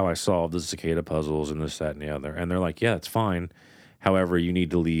how I solved the cicada puzzles and this, that, and the other." And they're like, "Yeah, it's fine. However, you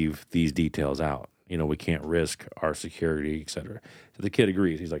need to leave these details out. You know, we can't risk our security, etc." So the kid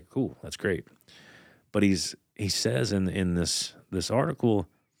agrees. He's like, "Cool, that's great." But he says in this article,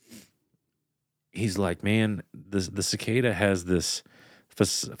 he's like, "Man, the cicada has this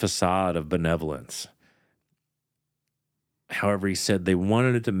facade of benevolence." However, he said they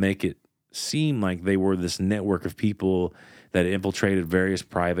wanted to make it seem like they were this network of people that infiltrated various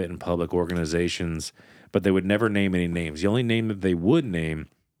private and public organizations, but they would never name any names. The only name that they would name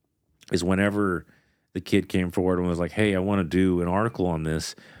is whenever the kid came forward and was like, "Hey, I want to do an article on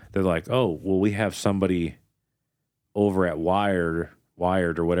this." They're like, "Oh, well, we have somebody over at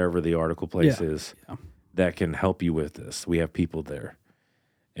Wired or whatever the article place is that can help you with this. We have people there."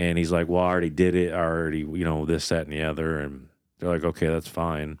 And he's like, "Well, I already did it. I already, you know, this, that, and the other." And they're like, "Okay, that's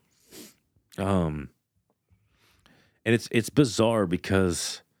fine." And it's bizarre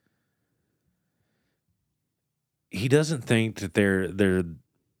because he doesn't think that they're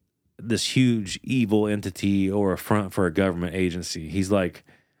this huge evil entity or a front for a government agency. He's like,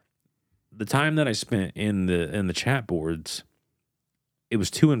 the time that I spent in the chat boards, it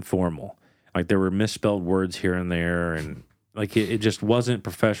was too informal. Like there were misspelled words here and there, and like it just wasn't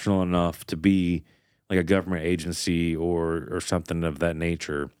professional enough to be like a government agency or something of that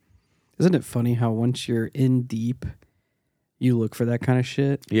nature. Isn't it funny how once you're in deep, you look for that kind of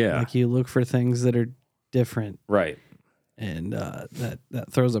shit? Yeah. Like you look for things that are different. Right. And that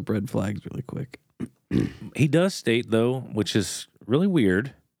throws up red flags really quick. He does state, though, which is really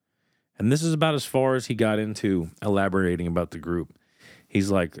weird, and this is about as far as he got into elaborating about the group. He's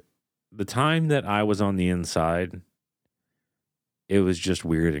like, the time that I was on the inside, it was just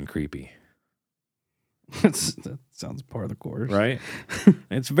weird and creepy. That sounds par the course. Right?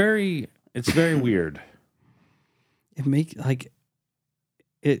 It's very weird. It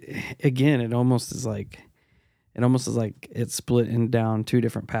almost is like it's split in down two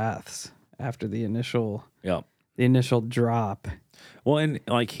different paths after the initial drop. Well, and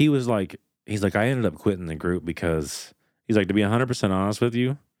like he's like, I ended up quitting the group because he's like, to be 100% honest with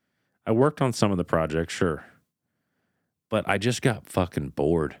you, I worked on some of the projects, sure, but I just got fucking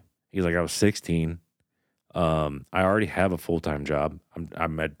bored. He's like, I was 16. I already have a full-time job.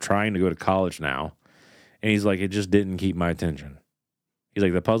 I'm trying to go to college now. And he's like, it just didn't keep my attention. He's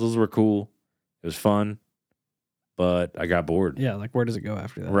like, the puzzles were cool. It was fun, but I got bored. Yeah, like where does it go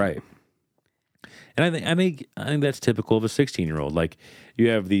after that? Right. And I think that's typical of a 16-year-old. Like you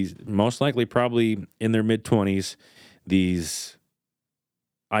have these, most likely probably in their mid-20s, these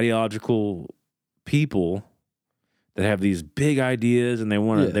ideological people that have these big ideas and they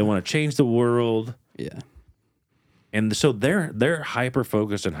want to change the world. Yeah. And so they're hyper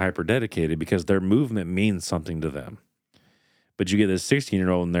focused and hyper dedicated because their movement means something to them. But you get this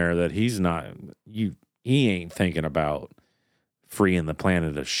 16-year-old in there that he ain't thinking about freeing the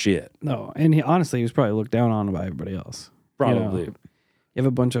planet of shit. No, and he was probably looked down on by everybody else. Probably. You have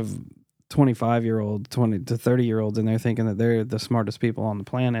a bunch of 25-year-old, 20 to 30-year-olds, and they're thinking that they're the smartest people on the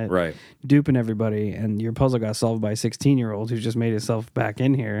planet, Right. duping everybody, and your puzzle got solved by a 16-year-old who's just made himself back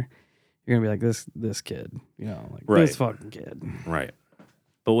in here. You're gonna be like, this kid, like Right. this fucking kid. Right.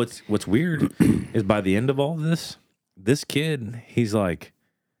 But what's weird is by the end of all this kid, he's like,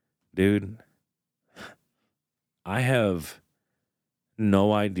 dude, I have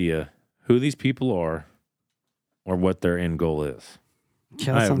no idea who these people are or what their end goal is.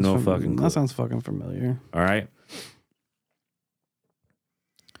 Yeah, I have no fucking clue. That sounds fucking familiar. All right.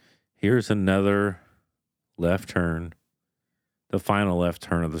 Here's another left turn, the final left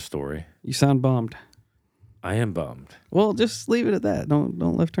turn of the story. You sound bummed. I am bummed. Well, just leave it at that. Don't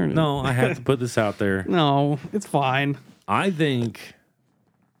left turn it. No, I have to put this out there. No, it's fine. I think,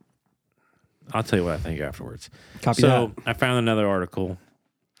 I'll tell you what I think afterwards. Copy So that. I found another article.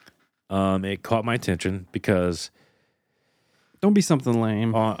 It caught my attention because, Don't be something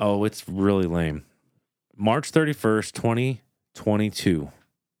lame. it's really lame. March 31st, 2022.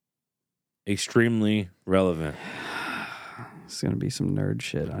 Extremely relevant. It's gonna be some nerd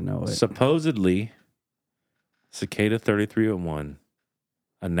shit. I know it. Supposedly, Cicada 3301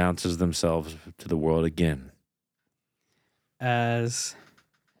 announces themselves to the world again. As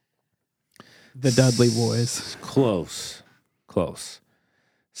the Dudley Boys. Close.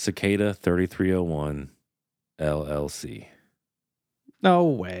 Cicada 3301 LLC. No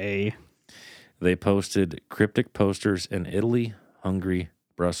way. They posted cryptic posters in Italy, Hungary,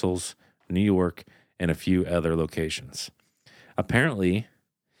 Brussels, New York, and a few other locations. Apparently,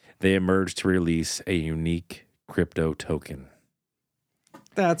 they emerged to release a unique crypto token.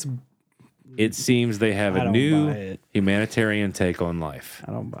 That's. It seems they have I a don't new buy it. humanitarian take on life.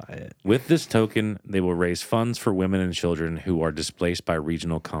 I don't buy it. With this token, they will raise funds for women and children who are displaced by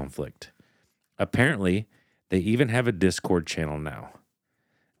regional conflict. Apparently, they even have a Discord channel now.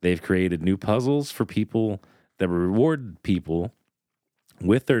 They've created new puzzles for people that reward people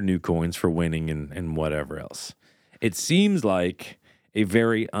with their new coins for winning and whatever else. It seems like a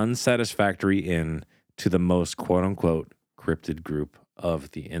very unsatisfactory end to the most quote-unquote cryptid group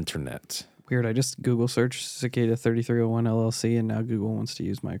of the internet. Weird. I just Google searched Cicada 3301 LLC, and now Google wants to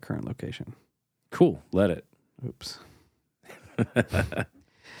use my current location. Cool. Let it. Oops.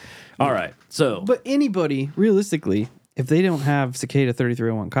 All right. So, But anybody, realistically, if they don't have Cicada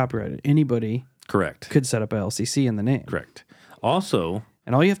 3301 copyrighted, anybody correct. could set up a LCC in the name. Correct. Also,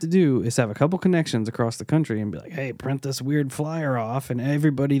 And all you have to do is have a couple connections across the country and be like, hey, print this weird flyer off. And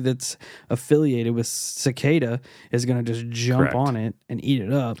everybody that's affiliated with Cicada is going to just jump Correct. on it and eat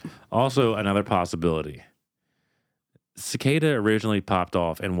it up. Also, another possibility. Cicada originally popped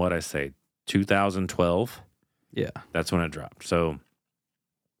off in 2012. Yeah. That's when it dropped. So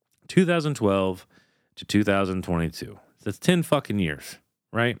 2012 to 2022. That's 10 fucking years,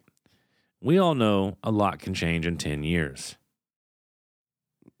 right? We all know a lot can change in 10 years.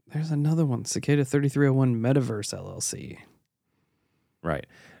 There's another one, Cicada 3301 Metaverse LLC. Right.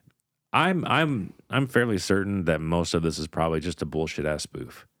 I'm fairly certain that most of this is probably just a bullshit ass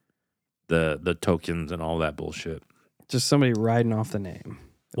spoof. The tokens and all that bullshit. Just somebody riding off the name.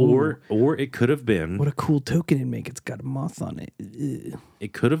 Or it could have been, What a cool token it'd make. It's got a moth on it. Ugh.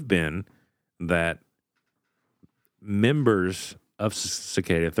 it could have been that members of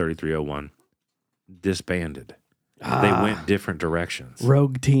Cicada 3301 disbanded. They went different directions.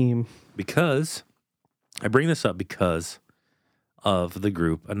 Rogue team. Because, I bring this up because of the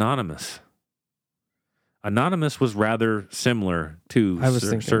group Anonymous. Anonymous was rather similar to I was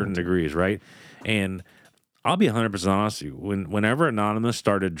thinking certain that too. degrees, right? And I'll be 100% honest with you. Whenever Anonymous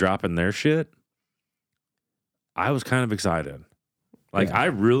started dropping their shit, I was kind of excited. Like, Yeah. I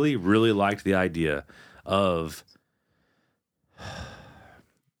really, really liked the idea of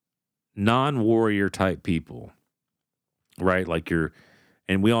non-warrior type people, right? Like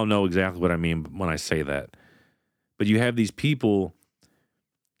and we all know exactly what I mean when I say that. But you have these people,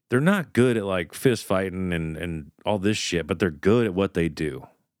 they're not good at like fist fighting and all this shit, but they're good at what they do.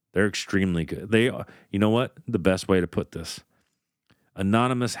 They're extremely good. They are, you know what? The best way to put this.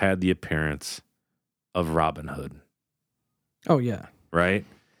 Anonymous had the appearance of Robin Hood, Oh, yeah. right?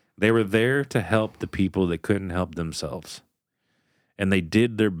 They were there to help the people that couldn't help themselves. And they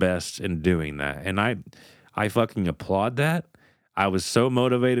did their best in doing that. And I fucking applaud that. I was so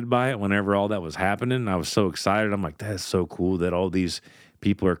motivated by it whenever all that was happening. I was so excited. I'm like, that's so cool that all these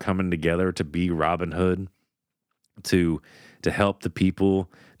people are coming together to be Robin Hood, to help the people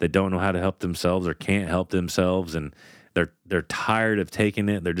that don't know how to help themselves or can't help themselves, and they're tired of taking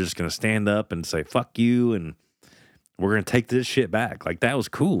it. They're just gonna stand up and say, fuck you, and we're gonna take this shit back. Like, that was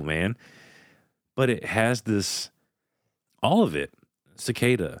cool, man. But it has this, all of it,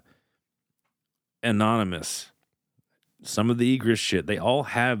 Cicada, Anonymous, some of the Egress shit, they all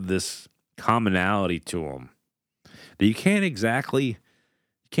have this commonality to them that you can't exactly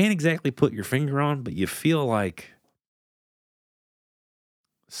put your finger on, but you feel like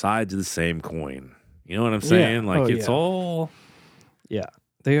sides of the same coin. You know what I'm saying? Yeah. Like it's all. Yeah,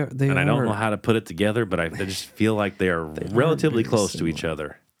 they are. And I don't know how to put it together, but I just feel like they are relatively close to each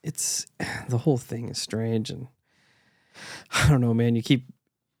other. It's the whole thing is strange, and I don't know, man. You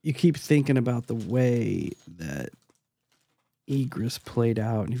keep thinking about the way that Egress played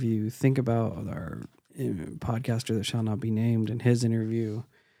out, and if you think about our podcaster that shall not be named in his interview,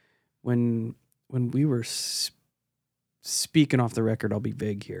 when we were speaking off the record, I'll be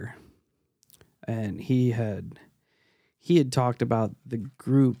vague here, and he had talked about the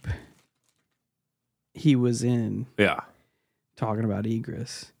group he was in. Yeah. Talking about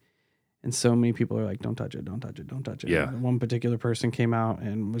Egress. And so many people are like, don't touch it, don't touch it, don't touch it. Yeah. And one particular person came out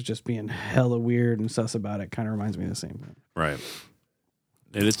and was just being hella weird and sus about it. Kind of reminds me of the same thing. Right.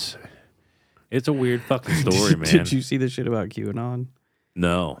 And it's a weird fucking story, man. Did you see the shit about QAnon?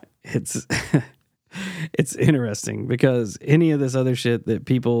 No. It's it's interesting because any of this other shit that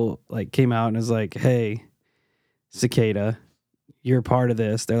people like came out and is like, hey, Cicada, you're part of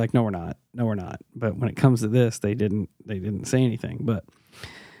this. They're like, no, we're not. No, we're not. But when it comes to this, they didn't say anything. But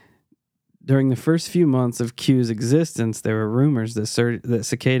during the first few months of Q's existence, there were rumors that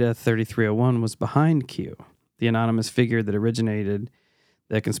Cicada 3301 was behind Q, the anonymous figure that originated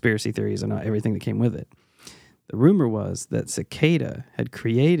the conspiracy theories and everything that came with it. The rumor was that Cicada had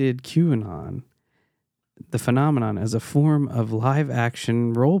created QAnon, the phenomenon, as a form of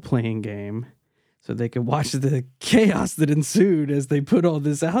live-action role-playing game so they could watch the chaos that ensued as they put all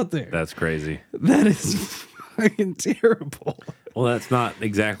this out there. That's crazy. That is fucking terrible. Well, that's not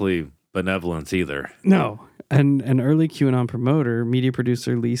exactly benevolence either. No. And an early QAnon promoter, media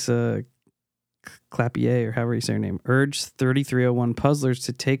producer Lisa Clapier, or however you say her name, urged 3301 puzzlers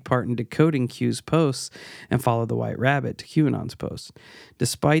to take part in decoding Q's posts and follow the White Rabbit to QAnon's posts.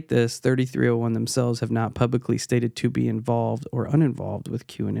 Despite this, 3301 themselves have not publicly stated to be involved or uninvolved with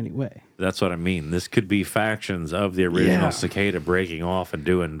Q in any way. That's what I mean. This could be factions of the original Cicada breaking off and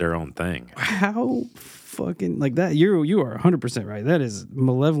doing their own thing. How fucking like that? You are 100% right. That is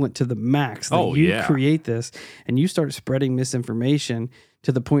malevolent to the max. That you create this and you start spreading misinformation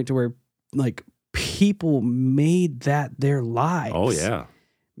to the point to where like people made that their lives. Oh yeah.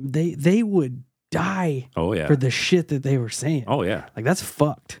 They would die for the shit that they were saying. Oh yeah. Like that's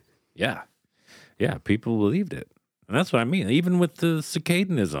fucked. Yeah. Yeah, people believed it. And that's what I mean. Even with the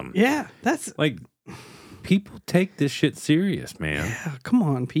Cicadanism. Yeah, that's like people take this shit serious, man. Yeah, come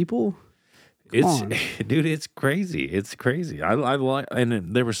on, people. Dude, it's crazy. It's crazy. I like,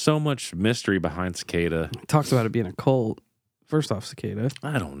 and there was so much mystery behind Cicada. It talks about it being a cult. First off, Cicada.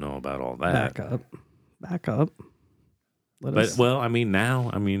 I don't know about all that. Back up. Well, I mean now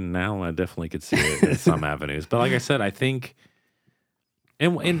I definitely could see it in some avenues. But like I said, I think,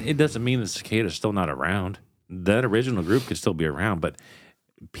 and it doesn't mean that Cicada's still not around. That original group could still be around, but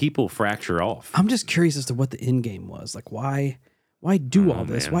people fracture off. I'm just curious as to what the end game was. Like, why do all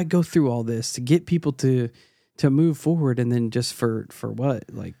this? Man. Why go through all this to get people to move forward, and then just for what?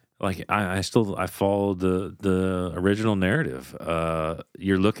 Like I followed the original narrative.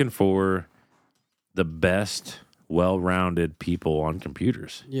 You're looking for the best, well-rounded people on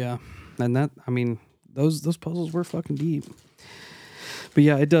computers. Yeah, and that, I mean, those puzzles were fucking deep. But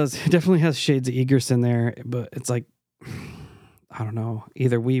yeah, it does. It definitely has shades of Egress in there. But it's like, I don't know.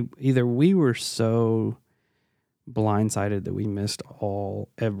 Either we were so blindsided that we missed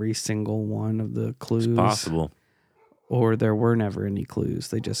every single one of the clues. It's possible. Or there were never any clues.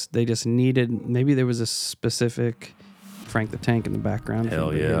 They just needed, maybe there was a specific Frank the Tank in the background.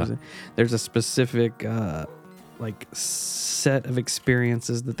 Hell yeah. There's a specific like set of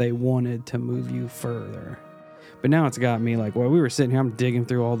experiences that they wanted to move you further. But now it's got me like, while we were sitting here, I'm digging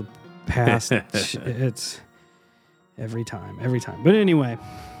through all the past. It's every time. But anyway,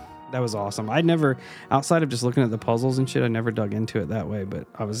 that was awesome. I'd never, outside of just looking at the puzzles and shit, I never dug into it that way, but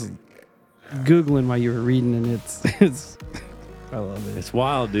I was Googling while you were reading, and it's I love it. It's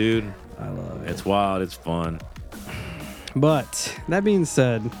wild, dude. I love it. It's wild. It's fun. But that being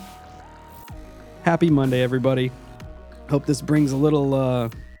said, happy Monday, everybody. Hope this brings a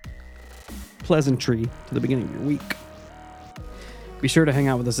little pleasantry to the beginning of your week. Be sure to hang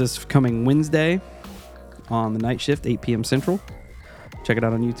out with us this coming Wednesday on the night shift, 8 p.m. Central. Check it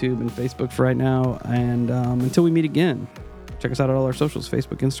out on YouTube and Facebook for right now. And until we meet again, check us out on all our socials: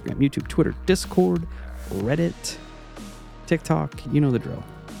 Facebook, Instagram, YouTube, Twitter, Discord, Reddit, TikTok. You know the drill.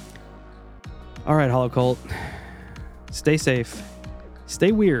 All right, Holocult. Stay safe.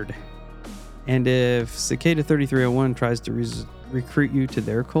 Stay weird. And if Cicada 3301 tries to recruit you to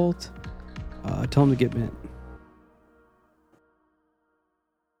their cult, tell them to get bent.